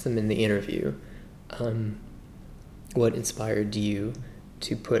someone asked them in the interview, what inspired you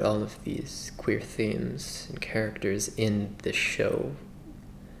to put all of these queer themes and characters in this show?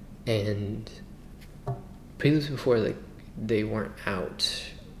 And previously, before, like, they weren't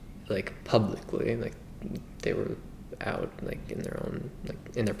out like publicly, like they were out like in their own, like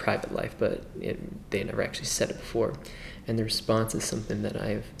in their private life, but they never actually said it before. And the response is something that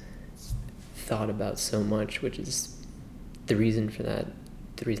I've thought about so much, which is the reason for that.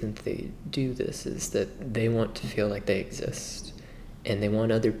 The reason that they do this is that they want to feel like they exist, and they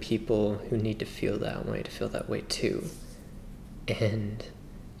want other people who need to feel that way too. And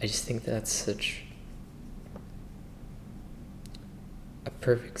I just think that's such a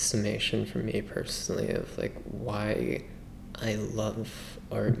perfect summation for me personally of like why I love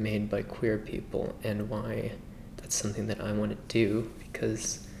art made by queer people and why that's something that I want to do,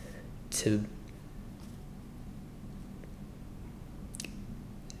 because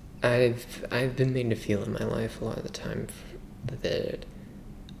I've been made to feel in my life a lot of the time that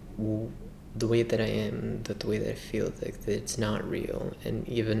the way that I am, that the way that I feel, like that it's not real, and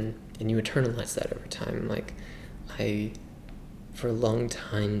you internalize that over time. Like I, for a long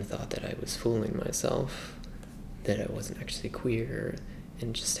time, thought that I was fooling myself, that I wasn't actually queer,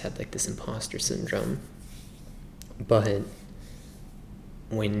 and just had like this imposter syndrome. But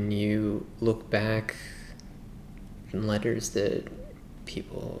when you look back in letters that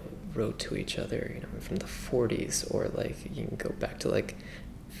people wrote to each other, from the 40s, or like you can go back to like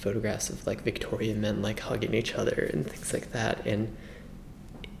photographs of like Victorian men like hugging each other and things like that, and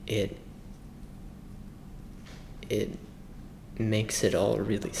it makes it all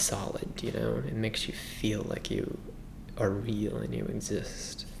really solid, it makes you feel like you are real and you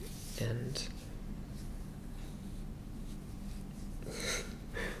exist. And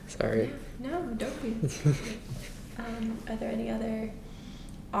sorry. No, don't be. Are there any other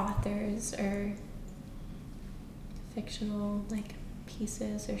authors or fictional like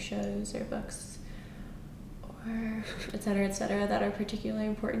pieces or shows or books or et cetera, that are particularly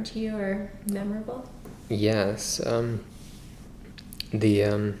important to you or memorable? Yes.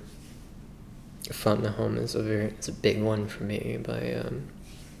 The Fountain of Home is a big one for me by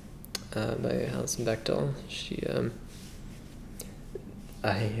Alison Bechdel. She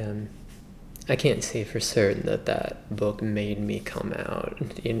I can't say for certain that book made me come out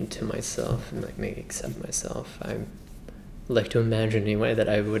into myself and like make me accept myself. I like to imagine anyway that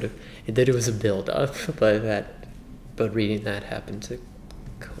that it was a build up, but reading that happened to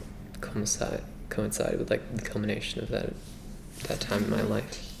coincide with like the culmination of that time in my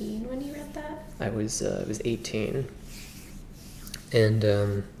life. When you read that? I was 18,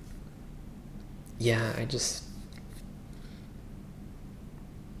 and yeah,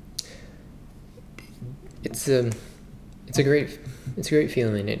 it's a great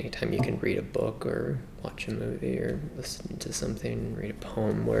feeling anytime you can read a book or watch a movie or listen to something, read a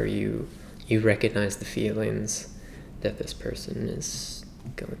poem where you recognize the feelings that this person is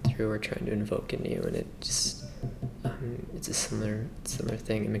going through or trying to invoke in you, and it just it's a similar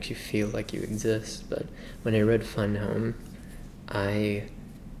thing. It makes you feel like you exist. But when I read Fun Home, I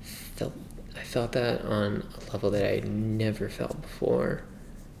felt that on a level that I had never felt before.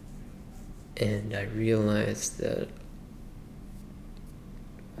 And I realized that,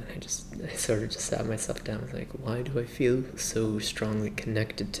 I sort of just sat myself down. I was like, why do I feel so strongly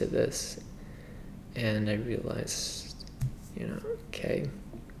connected to this? And I realized, okay,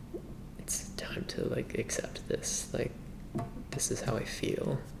 it's time to like accept this. Like, this is how I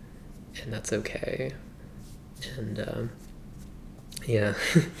feel, and that's okay. And yeah,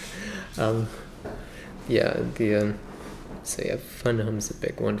 yeah. So yeah, Fun Home's a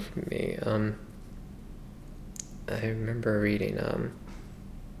big one for me. I remember reading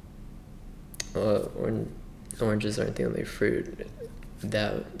Oranges Aren't the Only Fruit.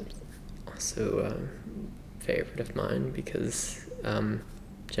 That also a favorite of mine because Jeanette,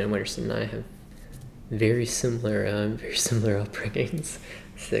 Winterson, and I have very similar upbringings.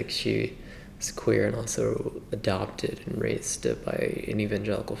 It's like she was queer and also adopted and raised by an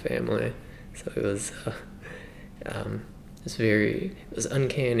evangelical family. So it was it was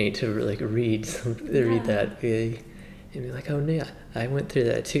uncanny to like read that and be like, oh yeah, I went through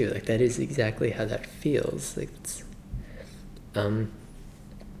that too. Like that is exactly how that feels. Like it's, I'm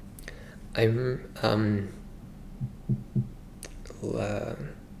a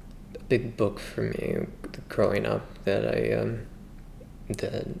big book for me growing up that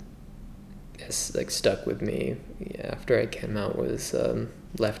that has like stuck with me after I came out was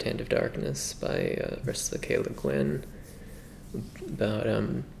Left Hand of Darkness by Ursula K. Le Guin. About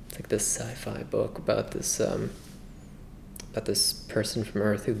it's like this sci-fi book about this person from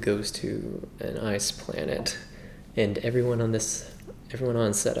Earth who goes to an ice planet, and everyone on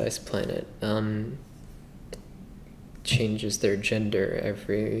said ice planet changes their gender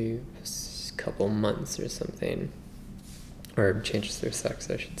every couple months or something, or changes their sex,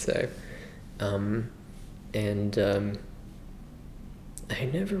 I should say. I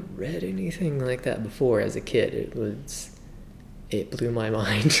never read anything like that before as a kid. It blew my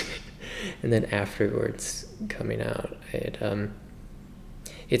mind. And then afterwards, coming out,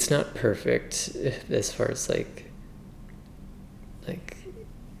 it's not perfect as far as like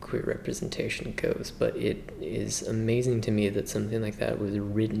queer representation goes, but it is amazing to me that something like that was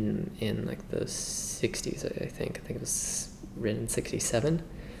written in like the 60s, I think. I think it was written in 67.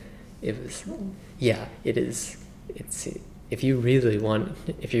 It was, yeah, it is. It's, if you really want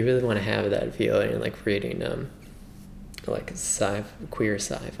to have that feeling, like reading like queer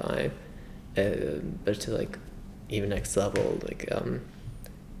sci-fi, but to like even next level, like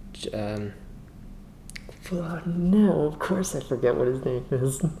no, of course I forget what his name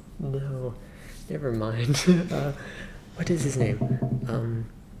is. No, never mind. What is his name?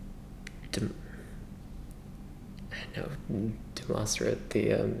 Demonstrate,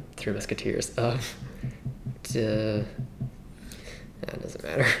 the Three Musketeers. That doesn't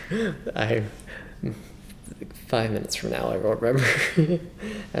matter. 5 minutes from now I will remember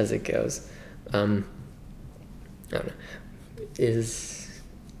as it goes. I don't know.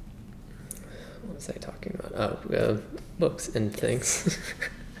 What was I talking about? Oh, books and things.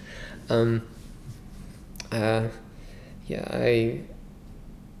 Yeah,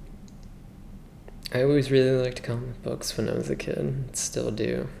 I always really liked comic books when I was a kid. Still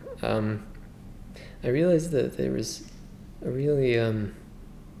do. I realized that there is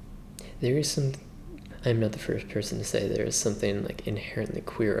some. I'm not the first person to say there is something like inherently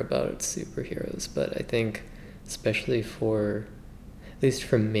queer about superheroes, but I think, especially for, at least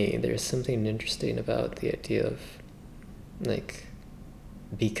for me, there's something interesting about the idea of like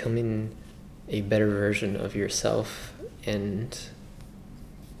becoming a better version of yourself, and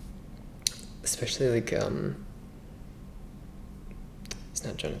especially like it's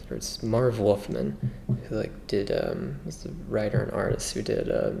not Jonathan Bird, it's Marv Wolfman, who like did was the writer and artist who did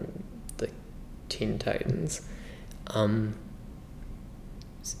like Teen Titans.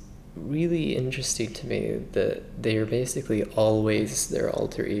 It's really interesting to me that they are basically always their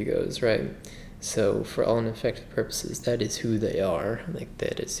alter egos, right? So for all effective purposes, that is who they are, like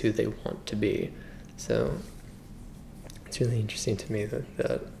that is who they want to be. So it's really interesting to me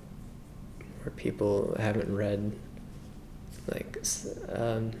that more people haven't read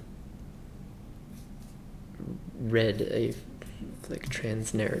read a like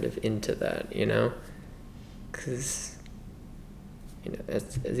trans narrative into that, you know, because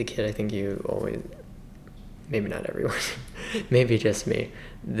as a kid, I think you always, maybe not everyone, maybe just me,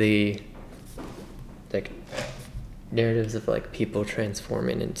 the like narratives of like people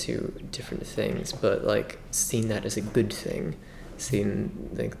transforming into different things, but like seeing that as a good thing, seeing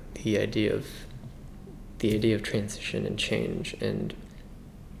like the idea of transition and change, and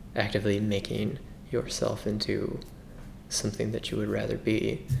actively making yourself into something that you would rather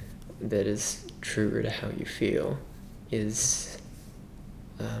be, that is truer to how you feel, is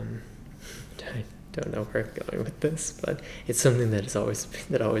I don't know where I'm going with this, but it's something that always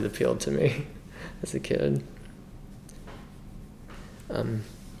appealed to me as a kid. What kind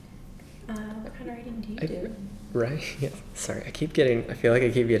of writing do you do? Right? Yeah. Sorry, I feel like I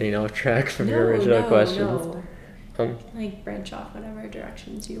keep getting off track from your original questions. No. Like branch off whatever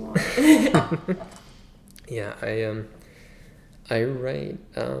directions you want. Yeah, I write.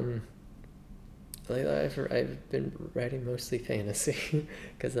 I've been writing mostly fantasy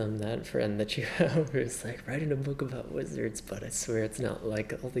because I'm that friend that you have who's like writing a book about wizards, but I swear it's not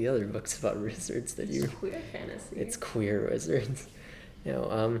like all the other books about wizards that you. It's queer fantasy. It's queer wizards.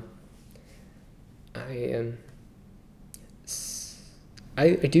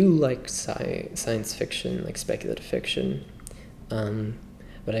 I do like science fiction, like speculative fiction, but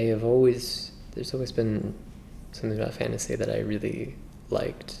there's always been something about fantasy that I really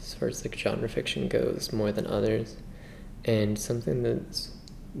liked as far as like genre fiction goes more than others. And something that's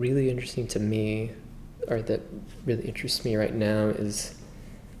really interesting to me, or that really interests me right now, is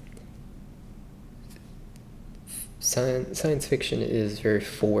science fiction is very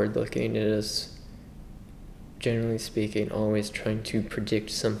forward-looking. It is, generally speaking, always trying to predict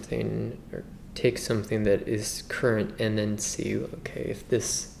something or take something that is current and then see, okay, if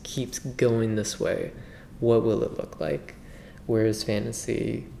this keeps going this way, what will it look like? Whereas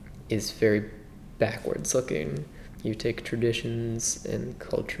fantasy is very backwards looking. You take traditions and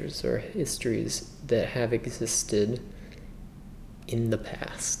cultures or histories that have existed in the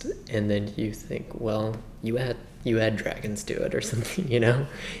past, and then you think, well, you add dragons to it or something, you know?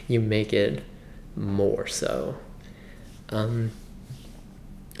 You make it more so. And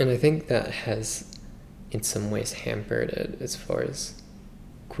I think that has in some ways hampered it as far as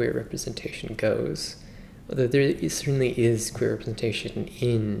queer representation goes. Although there certainly is queer representation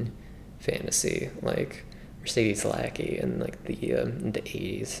in fantasy, like Mercedes Lackey and like the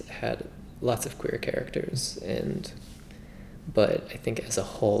 80s had lots of queer characters, but I think as a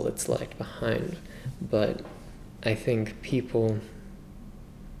whole it's lagged behind. But I think people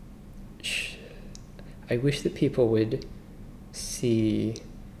I wish that people would see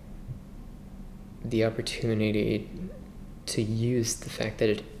the opportunity to use the fact that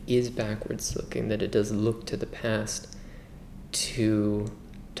it is backwards looking, that it does look to the past, to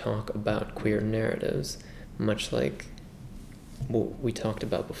talk about queer narratives, much like what we talked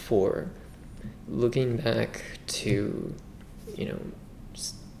about before. Looking back to,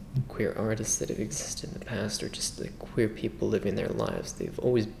 queer artists that have existed in the past, or just like queer people living their lives, they've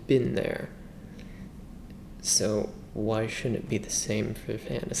always been there. So why shouldn't it be the same for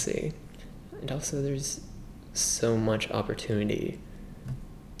fantasy? And also there's so much opportunity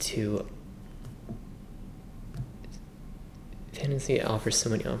to... Fantasy offers so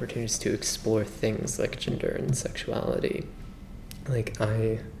many opportunities to explore things like gender and sexuality.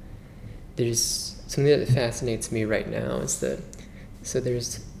 There's something that fascinates me right now is that, so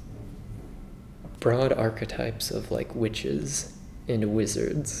there's broad archetypes of like witches and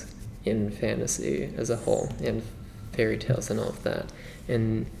wizards in fantasy as a whole, and fairy tales and all of that.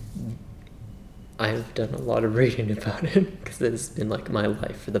 And I've done a lot of reading about it because it's been like my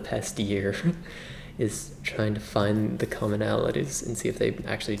life for the past year is trying to find the commonalities and see if they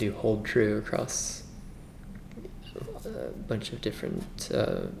actually do hold true across a bunch of different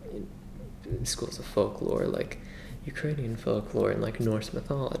schools of folklore, like Ukrainian folklore and like Norse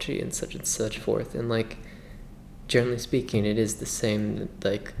mythology and such forth. And like generally speaking, it is the same.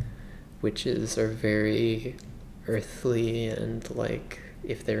 Like witches are very earthly, and like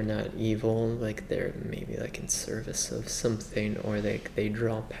if they're not evil, like they're maybe like in service of something, or they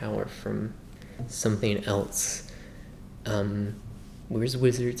draw power from something else. Whereas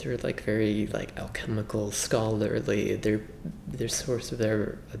wizards are like very like alchemical, scholarly. Their source of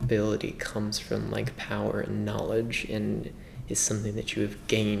their ability comes from like power and knowledge, and is something that you have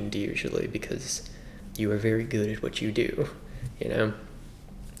gained usually because you are very good at what you do,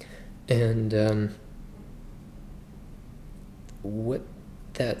 And what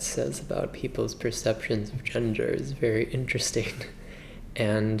that says about people's perceptions of gender is very interesting.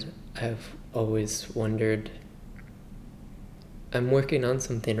 And I've always wondered, I'm working on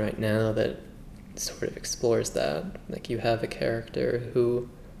something right now that sort of explores that. Like you have a character who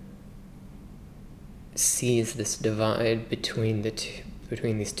sees this divide between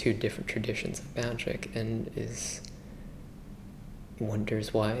these two different traditions of magic, and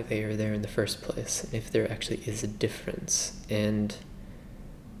wonders why they are there in the first place, and if there actually is a difference, and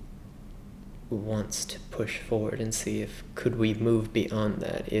wants to push forward and see if could we move beyond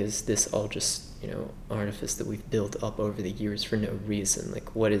that. Is this all just artifice that we've built up over the years for no reason?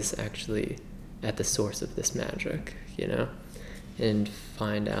 Like what is actually at the source of this magic, and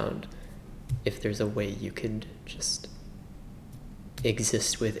find out if there's a way you could just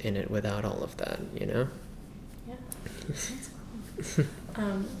exist within it without all of that, Yeah, that's cool.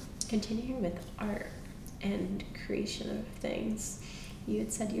 Continuing with art and creation of things, you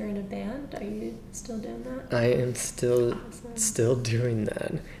had said you're in a band. Are you still doing that? I am still doing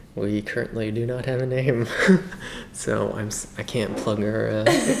that. We currently do not have a name, so I can't plug our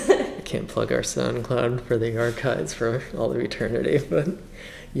SoundCloud for the archives for all of eternity. But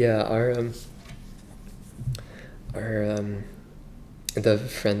yeah, the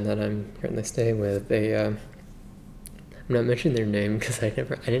friend that I'm currently staying with, I'm not mentioning their name because I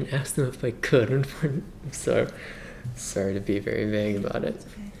didn't ask them if I could. So sorry to be very vague about it.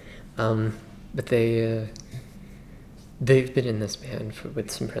 Okay. But they've been in this band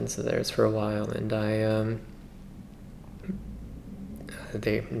with some friends of theirs for a while, and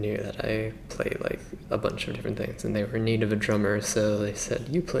they knew that I play like a bunch of different things, and they were in need of a drummer, so they said,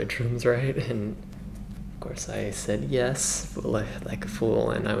 "You play drums, right?" And of course I said yes, like a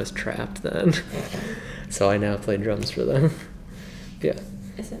fool, and I was trapped then. So I now play drums for them. Yeah.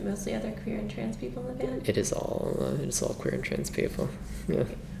 Is it mostly other queer and trans people in the band? It is all queer and trans people. Yeah. What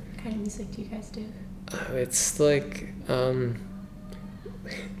kind of music do you guys do? It's like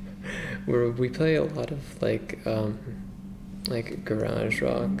we play a lot of like garage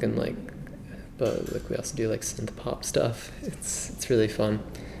rock, and but like we also do like synth pop stuff. It's really fun.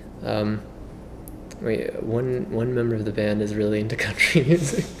 One member of the band is really into country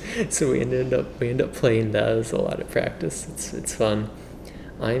music, so we end up playing that as a lot of practice. It's fun.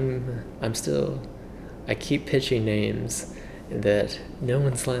 I keep pitching names that no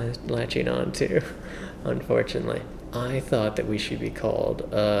one's latching on to, unfortunately. I thought that we should be called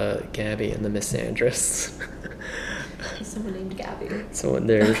Gabby and the Misandrists. Someone named Gabby.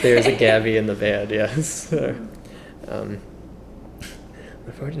 There's a Gabby in the band, yes.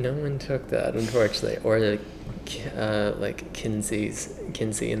 Unfortunately, no one took that, unfortunately. Or like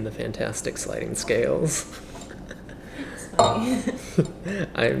Kinsey and the Fantastic Sliding Scales. That's funny.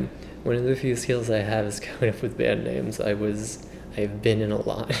 one of the few skills I have is coming up with band names. I've been in a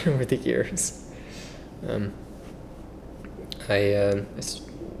lot over the years. I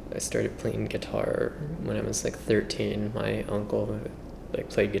started playing guitar when I was like 13. My uncle like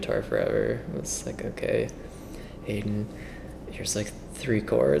played guitar forever. It was like, okay, Hayden, here's like 3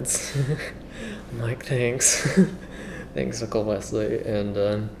 chords. I'm like, thanks. Thanks, Uncle Wesley. And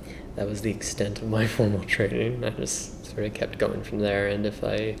that was the extent of my formal training. I just sort of kept going from there. And if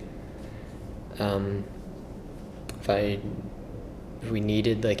we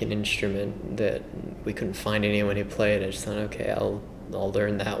needed like an instrument that we couldn't find anyone who played, I just thought, okay, I'll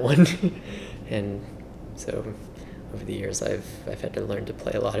learn that one. And so over the years I've had to learn to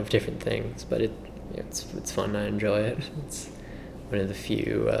play a lot of different things, but it's fun. I enjoy it. It's one of the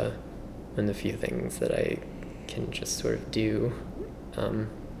few things that I can just sort of do,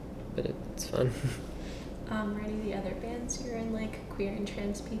 but it's fun. Are any of the other bands you're in like queer and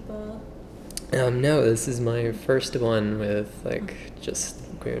trans people? No, this is my first one with like just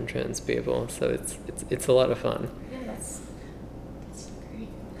queer and trans people, so it's a lot of fun. Yeah, that's great.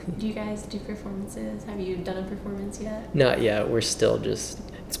 Do you guys do performances? Have you done a performance yet? Not yet. We're still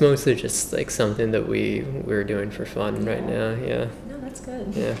it's mostly just like something that we're doing for fun right now. Yeah. No, that's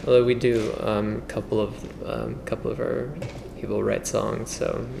good. Yeah, although we do couple of our people write songs,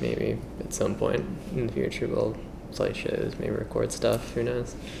 so maybe at some point in the future we'll play shows, maybe record stuff. Who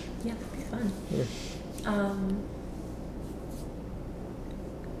knows? Yeah, that'd be fun. Yeah.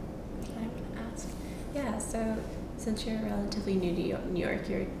 What I want to ask? Yeah, so since you're relatively new to New York,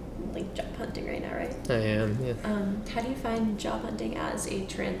 you're like job hunting right now, right? I am. Yeah. How do you find job hunting as a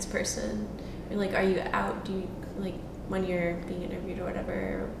trans person? Or like, are you out? Do you like when you're being interviewed or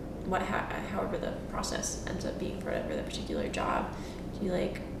whatever? However the process ends up being for whatever the particular job, do you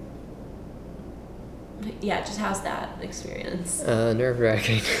like? Yeah, just how's that experience?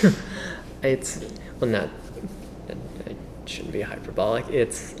 Nerve-wracking. Not. I shouldn't be hyperbolic.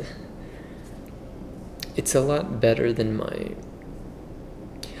 It's a lot better than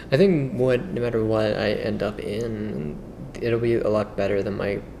I think no matter what I end up in, it'll be a lot better than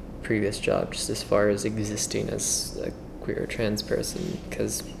my previous job, just as far as existing as a queer or trans person,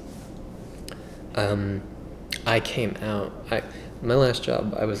 because I came out. My last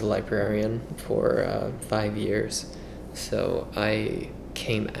job, I was a librarian for 5 years, so I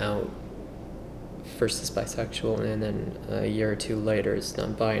came out first as bisexual, and then a year or 2 later as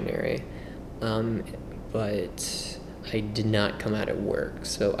non-binary, but I did not come out at work,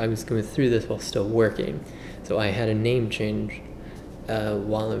 so I was going through this while still working, so I had a name change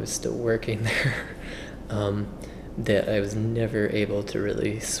while I was still working there, that I was never able to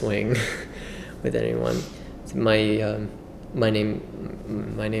really swing with anyone. My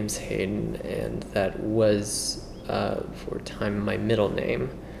name's Hayden, and that was for a time my middle name,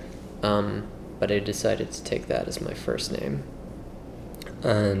 but I decided to take that as my first name,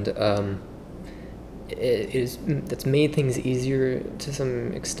 and that's made things easier to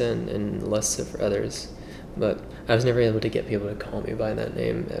some extent and less so for others. But I was never able to get people to call me by that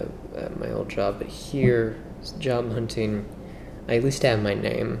name at my old job. But here, job hunting, I at least have my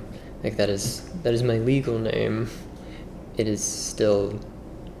name. Like that is my legal name. It is still.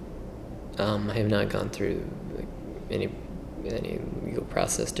 I have not gone through like, any legal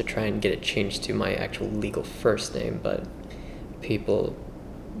process to try and get it changed to my actual legal first name, but people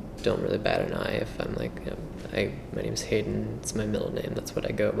don't really bat an eye if I'm like, my name's Hayden, it's my middle name, that's what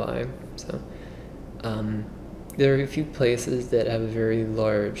I go by. So there are a few places that have a very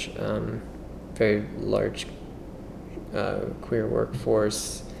large queer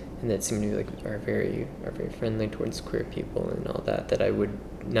workforce, and that seem to be are very friendly towards queer people and all that I would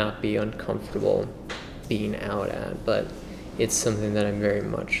not be uncomfortable being out at, but it's something that I'm very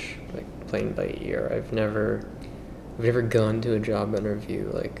much like playing by ear. I've never gone to a job interview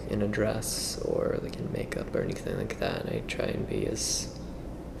like in a dress or like in makeup or anything like that. I try and be as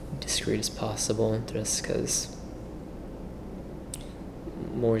discreet as possible, just because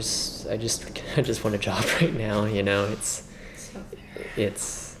I just want a job right now, you know.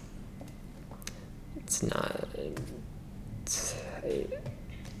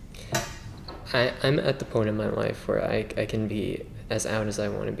 I'm at the point in my life where I can be as out as I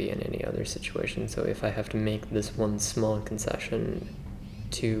want to be in any other situation. So if I have to make this one small concession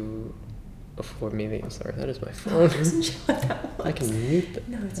to afford me I'm sorry, that is my phone. I wasn't sure what that was. I can mute that.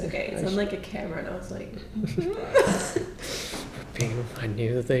 No, it's okay. It's on like a camera, and I was like... I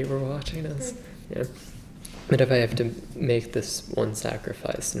knew that they were watching us. Yeah. But if I have to make this one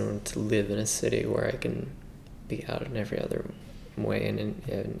sacrifice in order to live in a city where I can be out in every other way and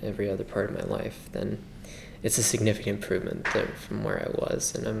in every other part of my life, then it's a significant improvement there from where I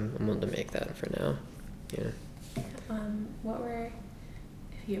was, and I'm willing to make that for now. Yeah. What were,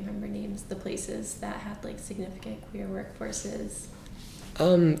 if you remember names, the places that had like significant queer workforces?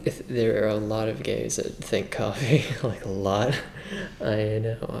 If there are a lot of gays at Think Coffee, like a lot. I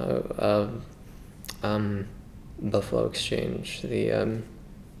know. Buffalo Exchange, the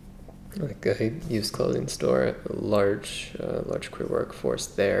like a used clothing store, large queer workforce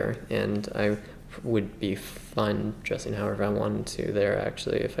there, and I would be fine dressing however I wanted to there,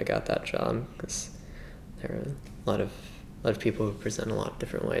 actually, if I got that job, because there are a lot of people who present a lot of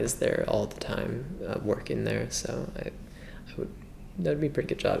different ways there all the time, working there. So I would, that would be a pretty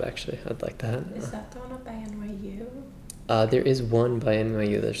good job, actually. I'd like that. Is that the one up by NYU? There is one by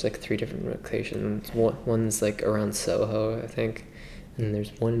NYU. There's like 3 different locations. One's like around Soho, I think, and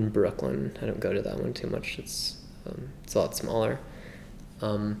there's one in Brooklyn. I don't go to that one too much. It's a lot smaller.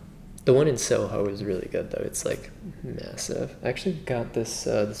 The one in Soho is really good, though. It's like massive. I actually got this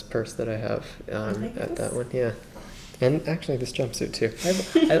this purse that I have at that one. Yeah, and actually this jumpsuit too.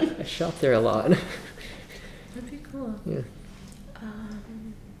 I shop there a lot. That'd be cool. Yeah.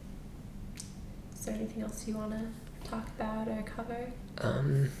 Is there anything else you want to talk about or cover?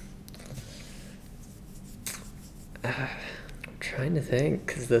 I'm trying to think,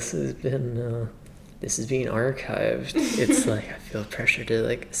 because this is being archived. It's like I feel pressure to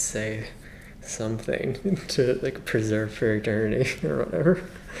like say something to like preserve for eternity or whatever.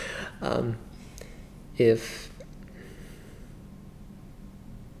 If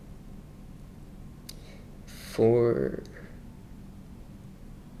for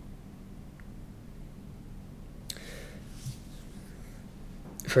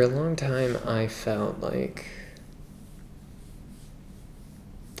a long time I felt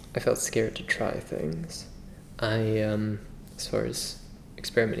scared to try things. As far as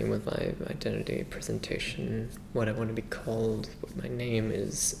experimenting with my identity, presentation, what I want to be called, what my name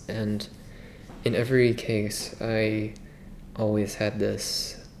is, and in every case, I always had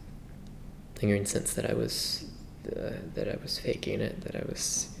this lingering sense that I was faking it,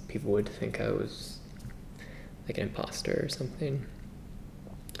 people would think I was like an imposter or something.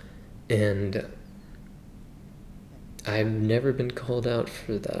 And I've never been called out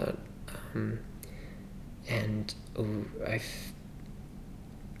for that, and I'm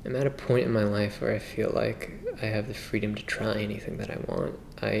at a point in my life where I feel like I have the freedom to try anything that I want.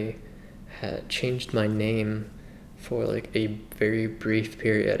 I had changed my name for like a very brief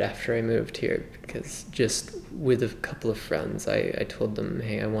period after I moved here, because just with a couple of friends, I told them,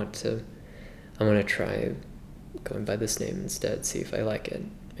 hey, I want to try going by this name instead, see if I like it.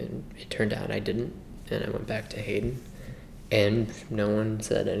 And it turned out I didn't, and I went back to Hayden, and no one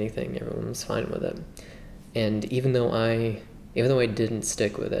said anything. Everyone was fine with it. And even though I didn't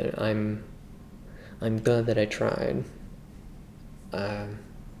stick with it, I'm glad that I tried,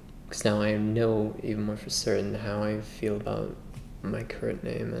 because now I know even more for certain how I feel about my current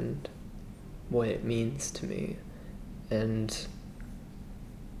name and what it means to me. And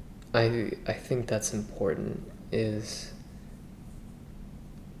I think that's important, is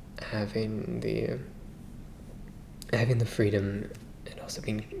having the freedom and also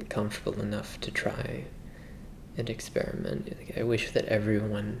being comfortable enough to try and experiment. Like, I wish that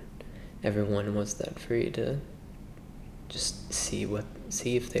everyone was that free to just see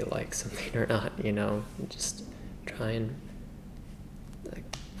if they like something or not, just try and like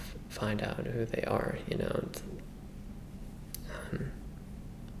find out who they are,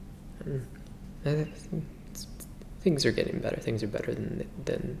 things are getting better. Things are better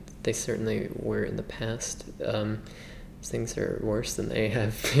than they certainly were in the past. Things are worse than they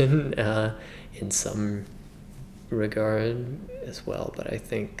have been in some regard as well. But I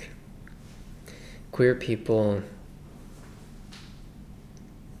think queer people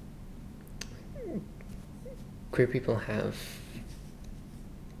have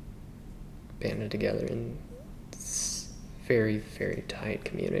banded together in very, very tight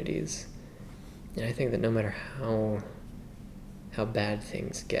communities. And I think that no matter how bad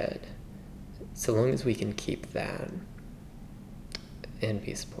things get, so long as we can keep that and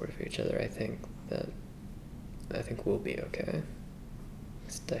be supportive of each other, I think we'll be okay. At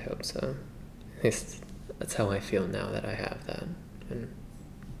least I hope so. At least that's how I feel now that I have that, and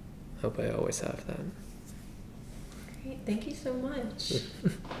I hope I always have that. Great, thank you so much.